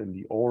art and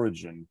the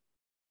origin,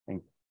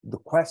 and the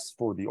quest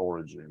for the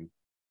origin,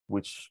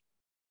 which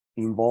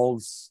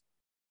involves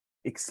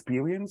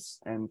experience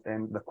and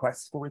the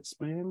quest for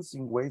experience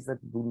in ways that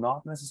they're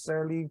not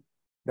necessarily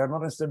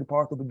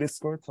part of the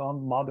discourse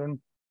on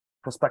modern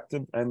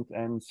perspective and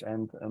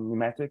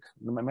mimetic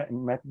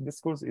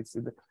discourse.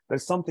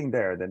 There's something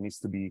there that needs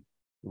to be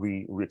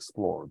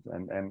re-explored,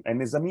 and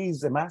Nizāmi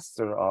is a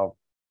master of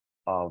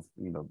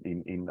you know,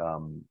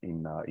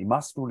 he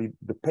masterfully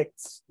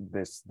depicts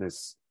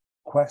this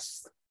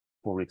quest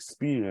for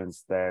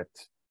experience that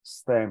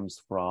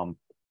stems from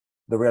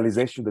the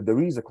realization that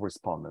there is a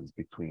correspondence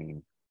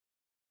between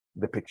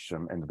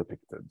depiction and the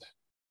depicted,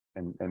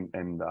 and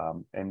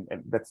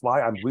that's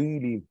why I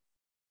really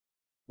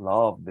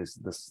love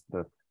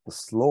the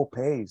slow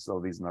pace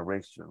of these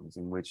narrations,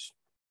 in which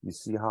you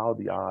see how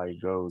the eye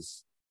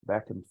goes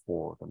back and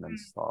forth and then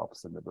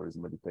stops, and there is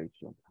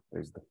meditation,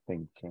 there's the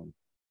thinking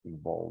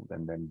involved,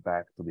 and then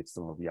back to the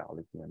external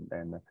reality,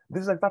 and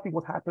this is exactly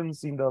what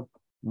happens in the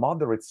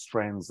moderate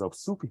strands of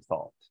Sufi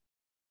thought,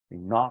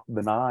 in not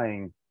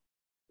denying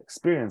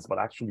experience, but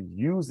actually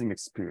using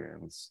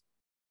experience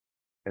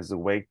as a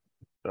way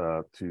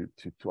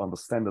to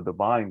understand the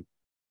divine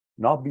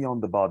not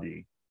beyond the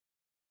body,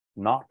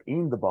 not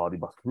in the body,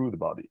 but through the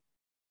body.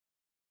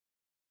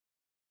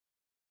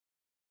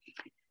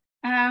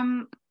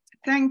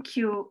 Thank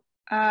you.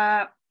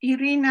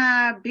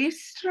 Irina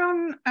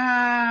Bistron,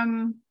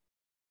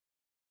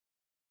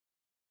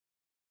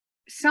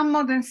 some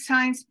modern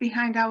science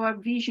behind our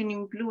vision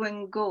in blue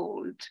and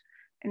gold.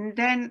 And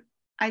then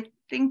I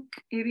think,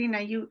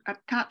 Irina, you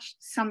attached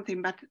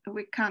something, but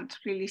we can't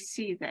really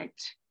see that.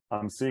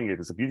 I'm seeing it.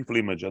 It's a beautiful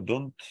image. I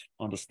don't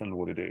understand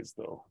what it is,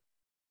 though.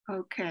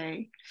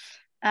 Okay.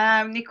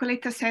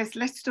 Nicoletta says,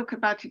 let's talk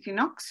about it in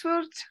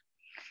Oxford.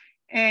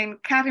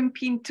 And Karen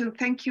Pinto,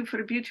 thank you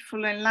for a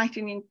beautiful,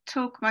 enlightening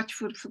talk. Much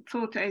food for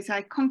thought as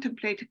I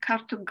contemplate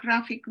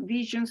cartographic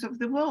visions of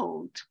the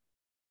world.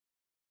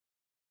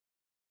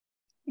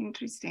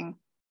 Interesting.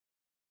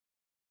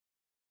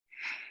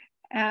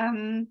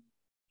 I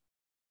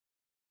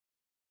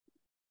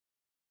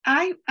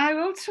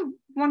also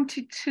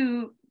wanted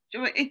to,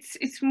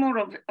 it's more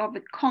of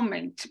a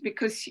comment,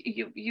 because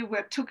you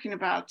were talking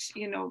about,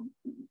 you know,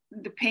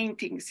 the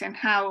paintings and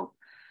how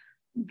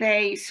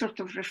they sort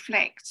of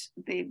reflect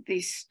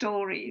these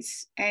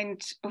stories.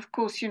 And of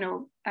course, you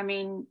know, I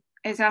mean,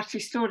 as art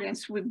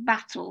historians, we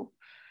battle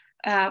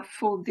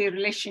for the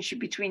relationship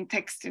between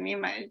text and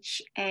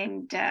image,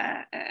 and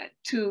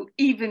to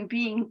even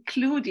be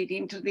included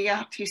into the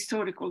art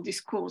historical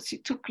discourse.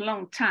 It took a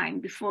long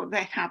time before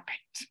that happened.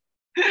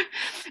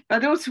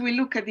 But also we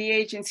look at the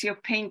agency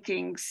of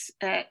paintings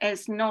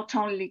as not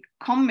only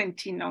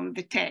commenting on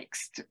the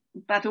text,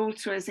 but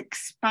also as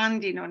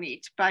expanding on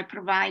it by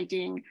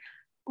providing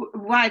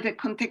wider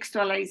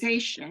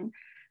contextualization,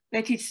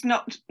 that it's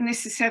not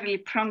necessarily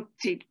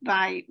prompted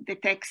by the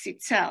text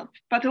itself,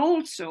 but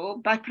also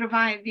by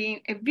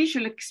providing a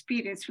visual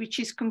experience which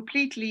is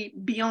completely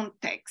beyond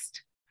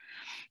text,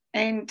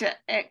 and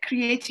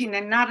creating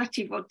a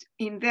narrative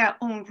in their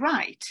own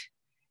right.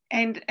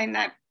 And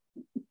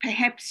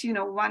perhaps, you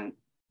know, one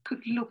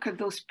could look at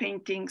those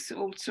paintings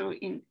also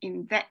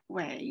in that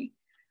way.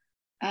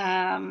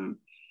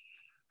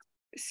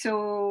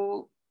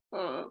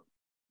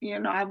 You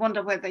know, I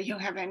wonder whether you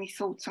have any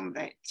thoughts on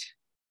that.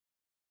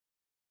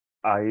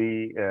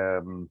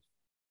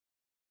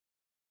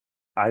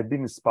 I've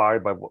been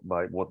inspired by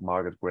what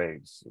Margaret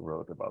Graves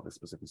wrote about this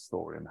specific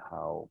story, and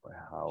how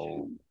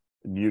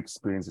new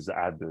experiences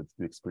added to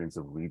the experience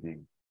of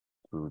reading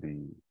through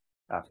the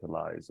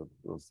afterlives of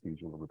those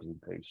visual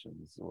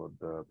representations.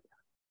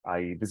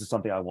 This is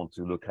something I want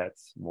to look at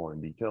more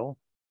in detail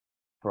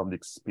from the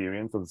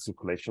experience of the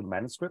circulation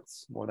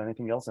manuscripts more than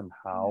anything else, and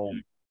how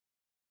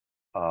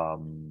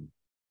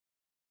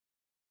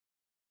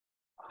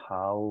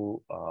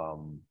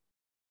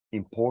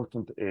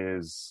important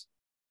is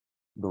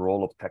the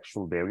role of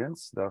textual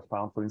variants that are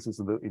found, for instance,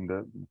 in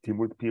the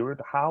Timurid period.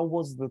 How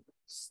was the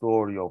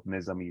story of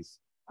Nizāmi's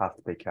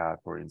Haft Paykar,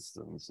 for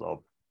instance,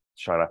 of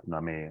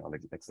Sharaf-nāma,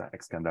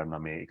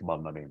 Iskandar-nāma,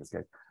 Iqbal-nāma in this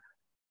case?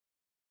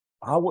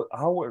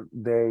 How are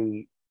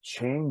they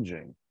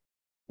changing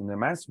in the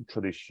manuscript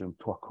tradition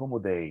to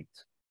accommodate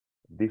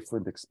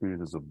different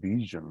experiences of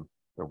vision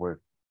that were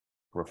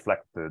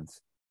reflected,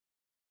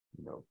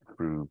 you know,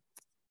 through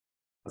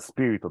the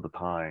spirit of the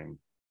time,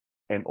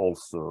 and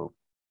also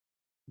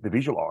the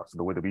visual arts,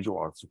 the way the visual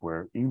arts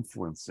were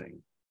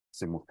influencing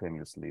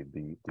simultaneously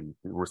the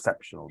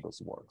reception of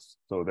those works?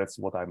 So that's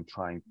what I'm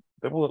trying.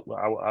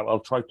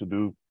 I'll try to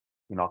do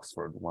in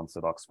Oxford. Once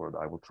at Oxford,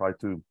 I will try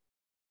to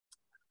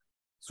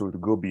sort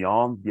of go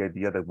beyond the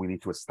idea that we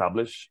need to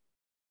establish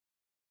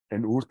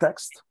an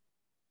urtext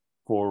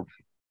for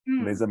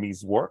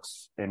Nizāmi's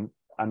works, and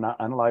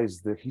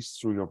analyze the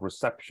history of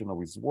reception of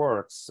his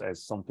works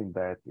as something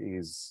that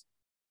is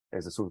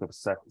as a sort of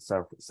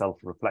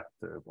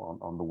self-reflective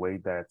on the way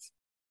that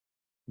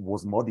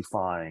was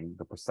modifying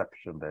the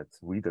perception that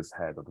readers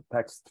had of the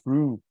text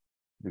through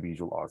the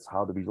visual arts,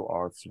 how the visual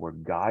arts were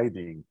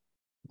guiding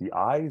the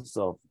eyes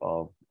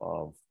of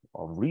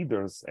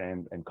readers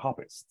and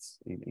copyists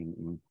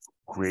in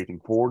creating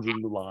forging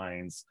new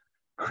lines,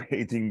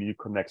 creating new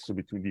connection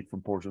between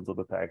different portions of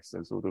the text,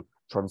 and sort of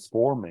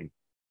transforming,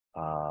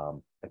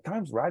 at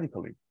times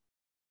radically,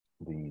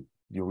 the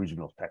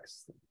original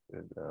text.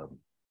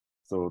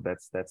 So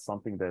that's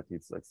something that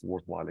it's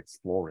worthwhile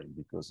exploring,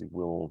 because it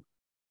will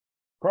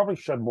probably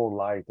shed more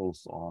light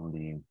also on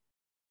the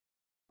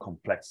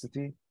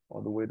complexity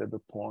of the way that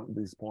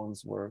these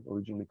poems were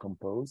originally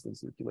composed and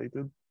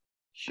circulated.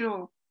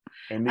 Sure.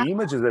 And the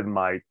images that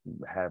might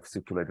have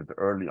circulated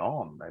early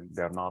on, and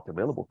they're not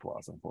available to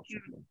us,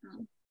 unfortunately.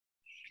 Mm-hmm.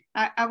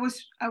 I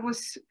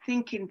was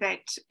thinking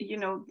that, you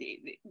know,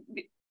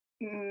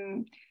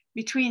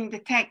 between the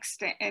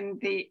text and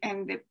the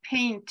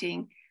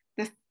painting,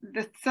 the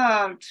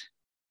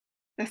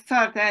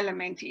third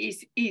element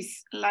is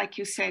like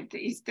you said,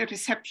 is the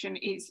reception,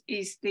 is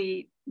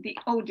the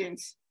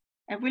audience.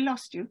 Have we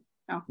lost you?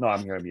 No,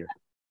 I'm here.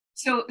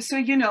 So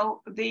you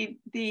know, the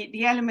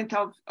element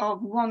of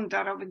wonder,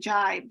 of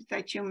ajaib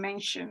that you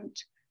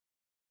mentioned,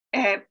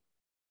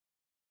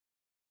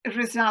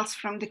 results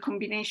from the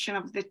combination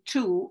of the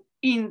two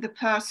in the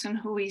person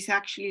who is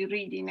actually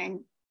reading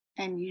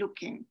and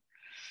looking.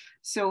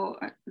 So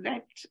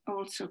that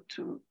also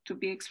to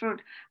be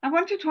explored. I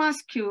wanted to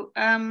ask you,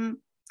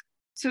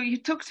 so you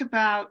talked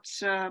about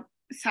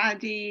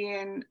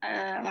Saʿdi and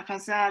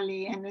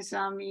al-Ghazāli and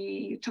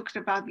Nizāmi. You talked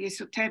about the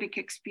esoteric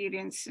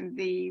experience and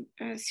the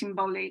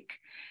symbolic.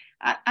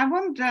 I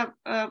wonder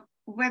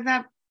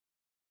whether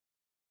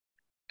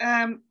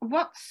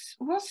what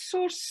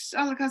source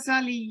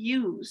al-Ghazāli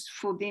used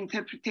for the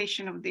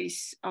interpretation of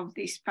these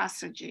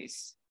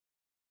passages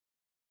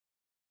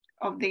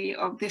of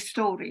the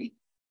story.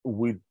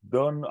 We've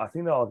done. I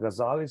think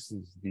al-Ghazāli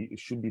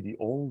should be the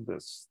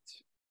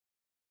oldest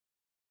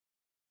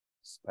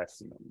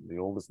specimen, the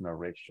oldest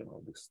narration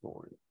of the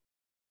story.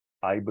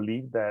 I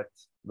believe that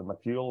the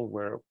material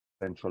were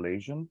Central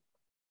Asian,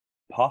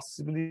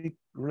 possibly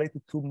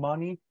related to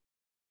money.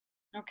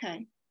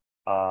 Okay.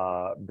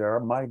 There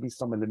might be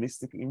some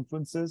Hellenistic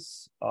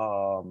influences.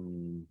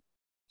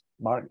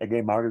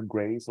 Margaret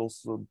Grace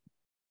also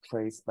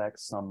traced back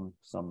some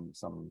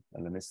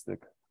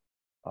Hellenistic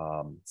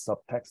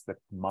subtext that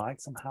might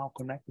somehow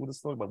connect with the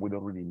story, but we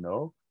don't really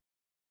know.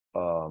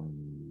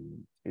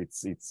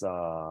 It's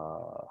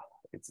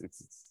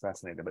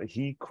fascinating. But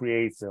he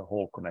creates a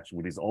whole connection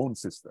with his own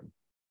system,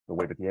 the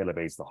way that he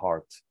elevates the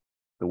heart,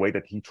 the way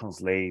that he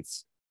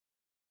translates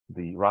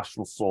the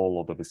rational soul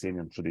of the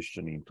Avicennian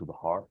tradition into the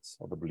heart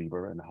of the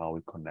believer, and how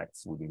it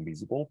connects with the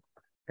invisible,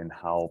 and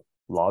how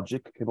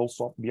logic can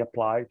also be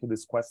applied to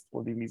this quest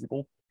for the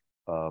invisible.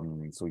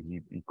 So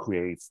he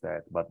creates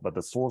that, but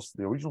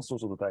the original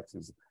source of the text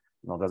is,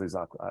 that is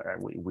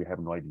we have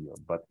no idea,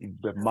 but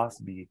there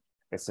must be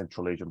a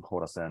Central Asian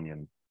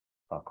Khorasanian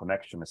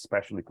connection,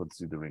 especially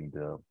considering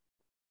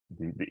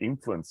the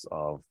influence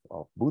of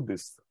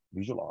Buddhist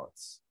visual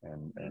arts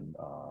and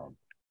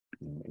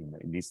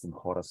in Eastern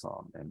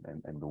Khorasan,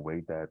 and the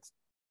way that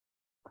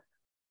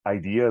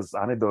ideas,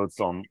 anecdotes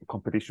on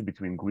competition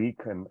between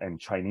Greek and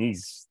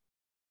Chinese,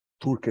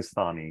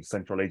 Turkestani,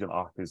 Central Asian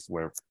artists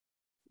were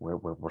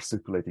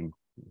circulating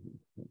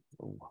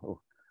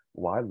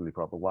widely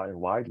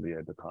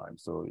at the time.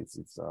 So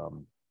it's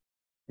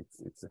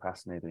a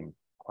fascinating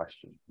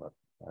question, but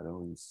I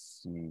don't really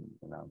see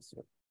an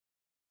answer.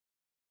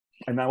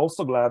 And I'm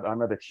also glad,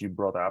 Anna, that you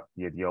brought up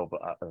the idea of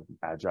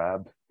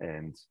ajab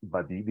and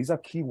badi. These are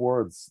key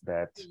words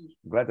that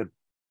I'm glad that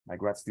my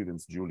grad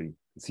students, Julie,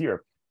 is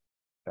here.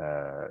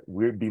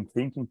 We've been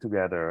thinking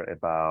together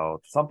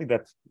about something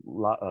that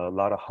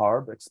Lara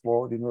Harb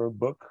explored in her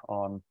book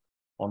on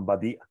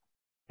badi,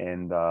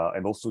 and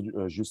also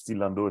Justine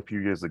Landau a few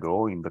years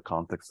ago in the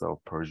context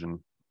of Persian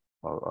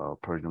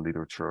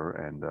literature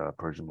and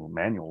Persian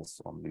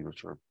manuals on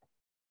literature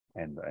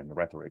and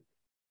rhetoric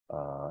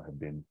have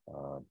been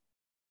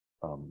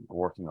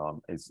working on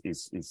is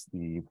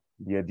the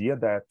idea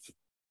that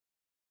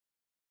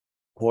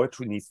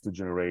poetry needs to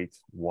generate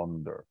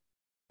wonder,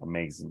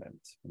 amazement,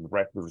 and the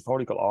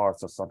rhetorical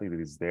arts are something that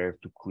is there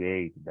to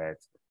create that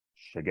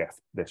shageft,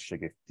 that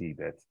shagefti,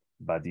 that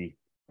badi,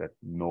 that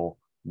no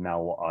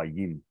now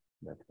ayin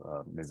that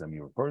Nizāmi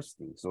refers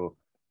to. So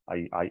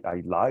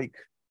I like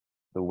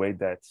the way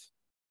that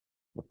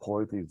the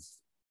poet is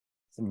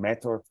a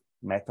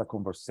meta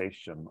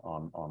conversation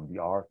on the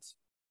art,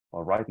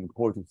 or writing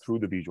poetry through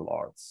the visual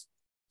arts.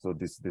 So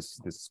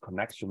this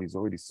connection is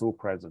already so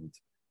present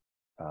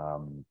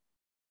from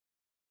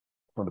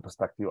the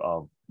perspective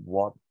of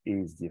what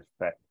is the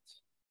effect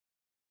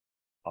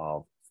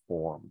of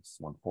forms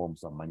when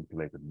forms are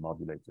manipulated,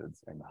 modulated,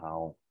 and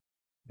how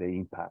they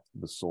impact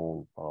the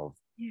soul of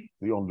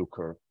the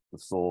onlooker, the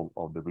soul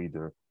of the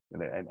reader.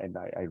 And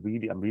I'm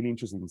really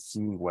interested in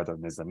seeing whether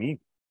Nizāmi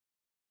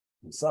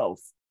himself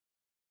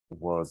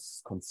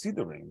was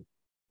considering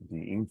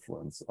the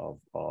influence of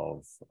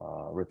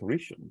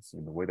rhetoricians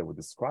in the way that we're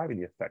describing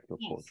the effect of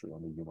poetry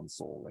on the human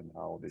soul, and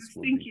how this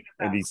would be.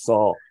 And he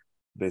saw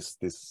this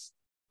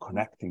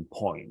connecting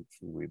point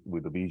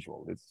with the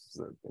visual.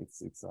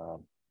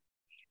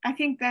 I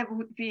think that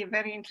would be a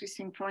very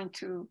interesting point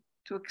to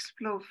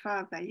explore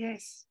further.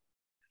 Yes.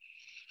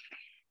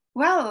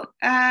 Well,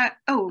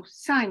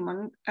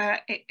 Simon,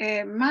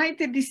 might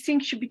the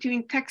distinction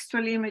between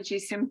textual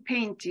images and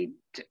painted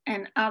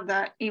and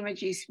other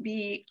images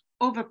be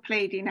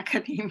overplayed in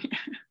academia?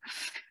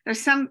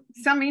 There's some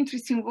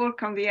interesting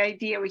work on the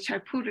idea, which I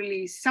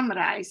poorly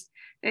summarized,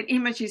 that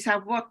images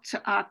are what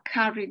are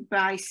carried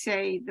by,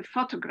 say, the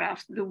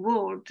photograph, the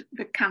word,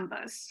 the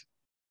canvas.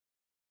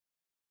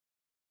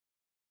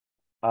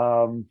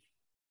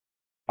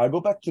 I go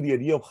back to the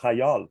idea of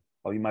khayal,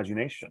 of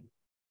imagination.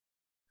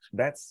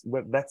 That's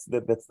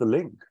the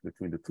link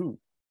between the two.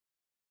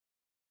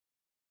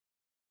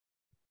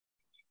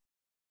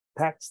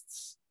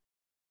 Texts,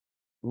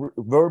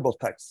 verbal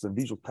texts and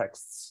visual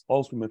texts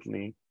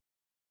ultimately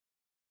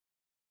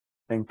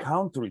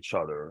encounter each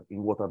other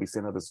in what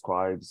Avicenna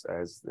describes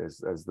as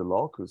the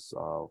locus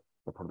of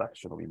the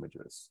production of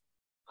images.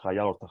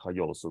 Khayal or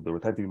takhayul, so the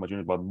retentive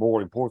imagination, but even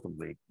more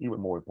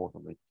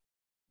importantly,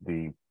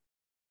 the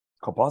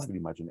compositive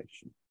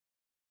imagination,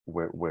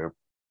 where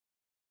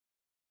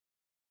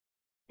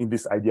in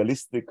this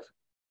idealistic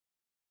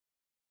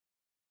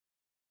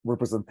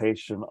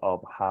representation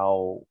of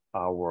how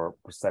our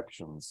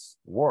perceptions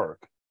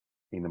work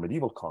in the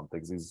medieval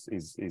context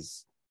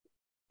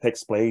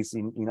takes place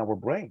in our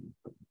brain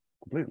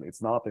completely.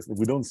 It's not,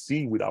 we don't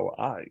see with our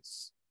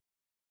eyes.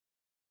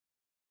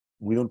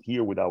 We don't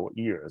hear with our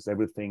ears.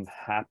 Everything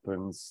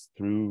happens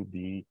through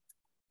the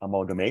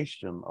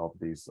amalgamation of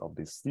these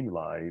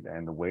stimuli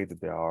and the way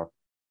that they are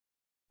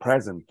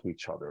present to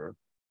each other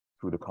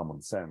through the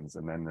common sense,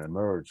 and then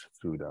emerge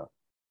through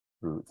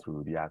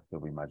the act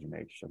of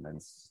imagination.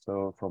 And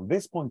so from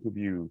this point of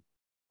view,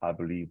 I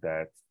believe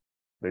that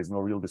there's no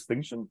real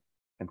distinction.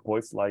 And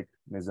poets like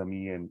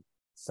Nizāmi and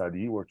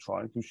Saʿdi were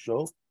trying to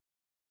show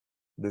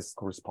this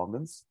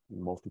correspondence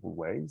in multiple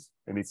ways.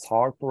 And it's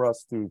hard for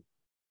us to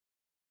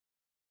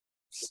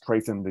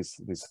straighten these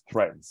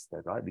threads,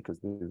 right? Because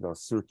these are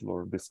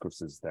circular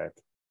discourses that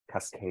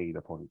cascade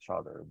upon each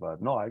other.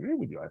 But no, I agree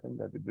with you. I think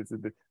that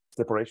the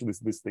separation, this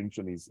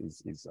distinction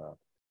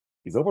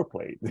is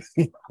overplayed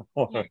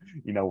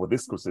in our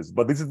discourses.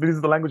 But this is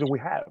the language that we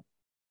have,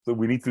 so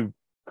we need to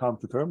come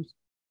to terms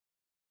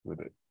with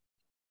it.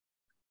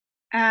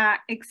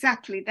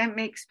 Exactly, that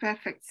makes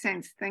perfect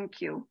sense. Thank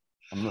you.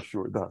 I'm not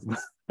sure it does.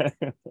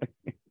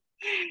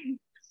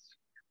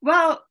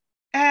 Well,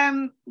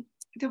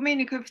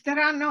 Domenico, if there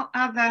are no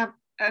other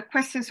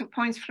questions or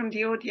points from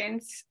the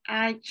audience,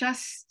 I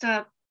just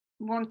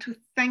want to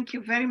thank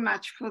you very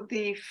much for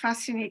the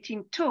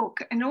fascinating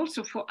talk, and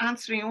also for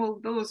answering all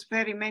those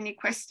very many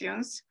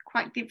questions,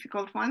 quite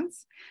difficult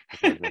ones.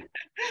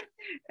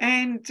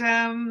 And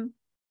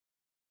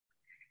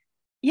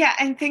yeah,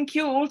 and thank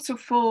you also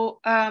for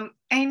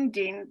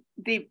ending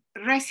the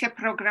ReSIA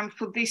program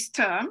for this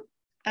term.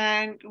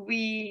 And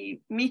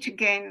we meet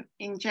again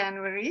in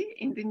January,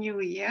 in the new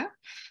year.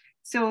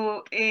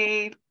 So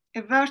a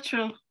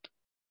virtual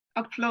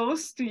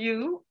applause to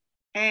you,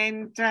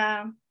 and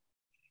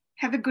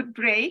have a good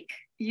break,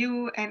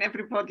 you and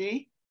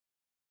everybody.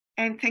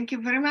 And thank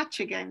you very much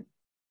again.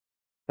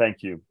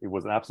 Thank you. It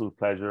was an absolute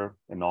pleasure,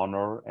 an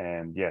honor.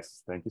 And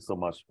yes, thank you so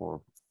much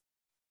for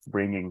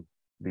bringing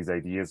these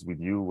ideas with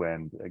you.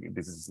 And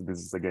this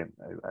is again,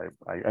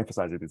 I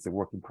emphasize it, it's a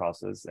working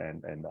process,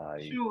 and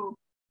Sure.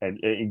 And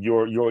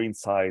your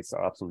insights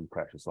are absolutely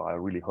precious. So I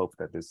really hope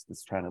that this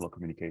channel of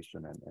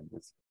communication and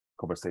this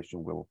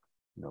conversation will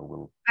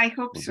I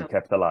hope will so. be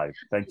kept alive.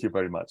 Thank you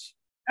very much.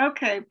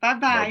 Okay,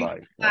 bye-bye.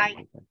 Bye-bye.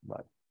 Bye.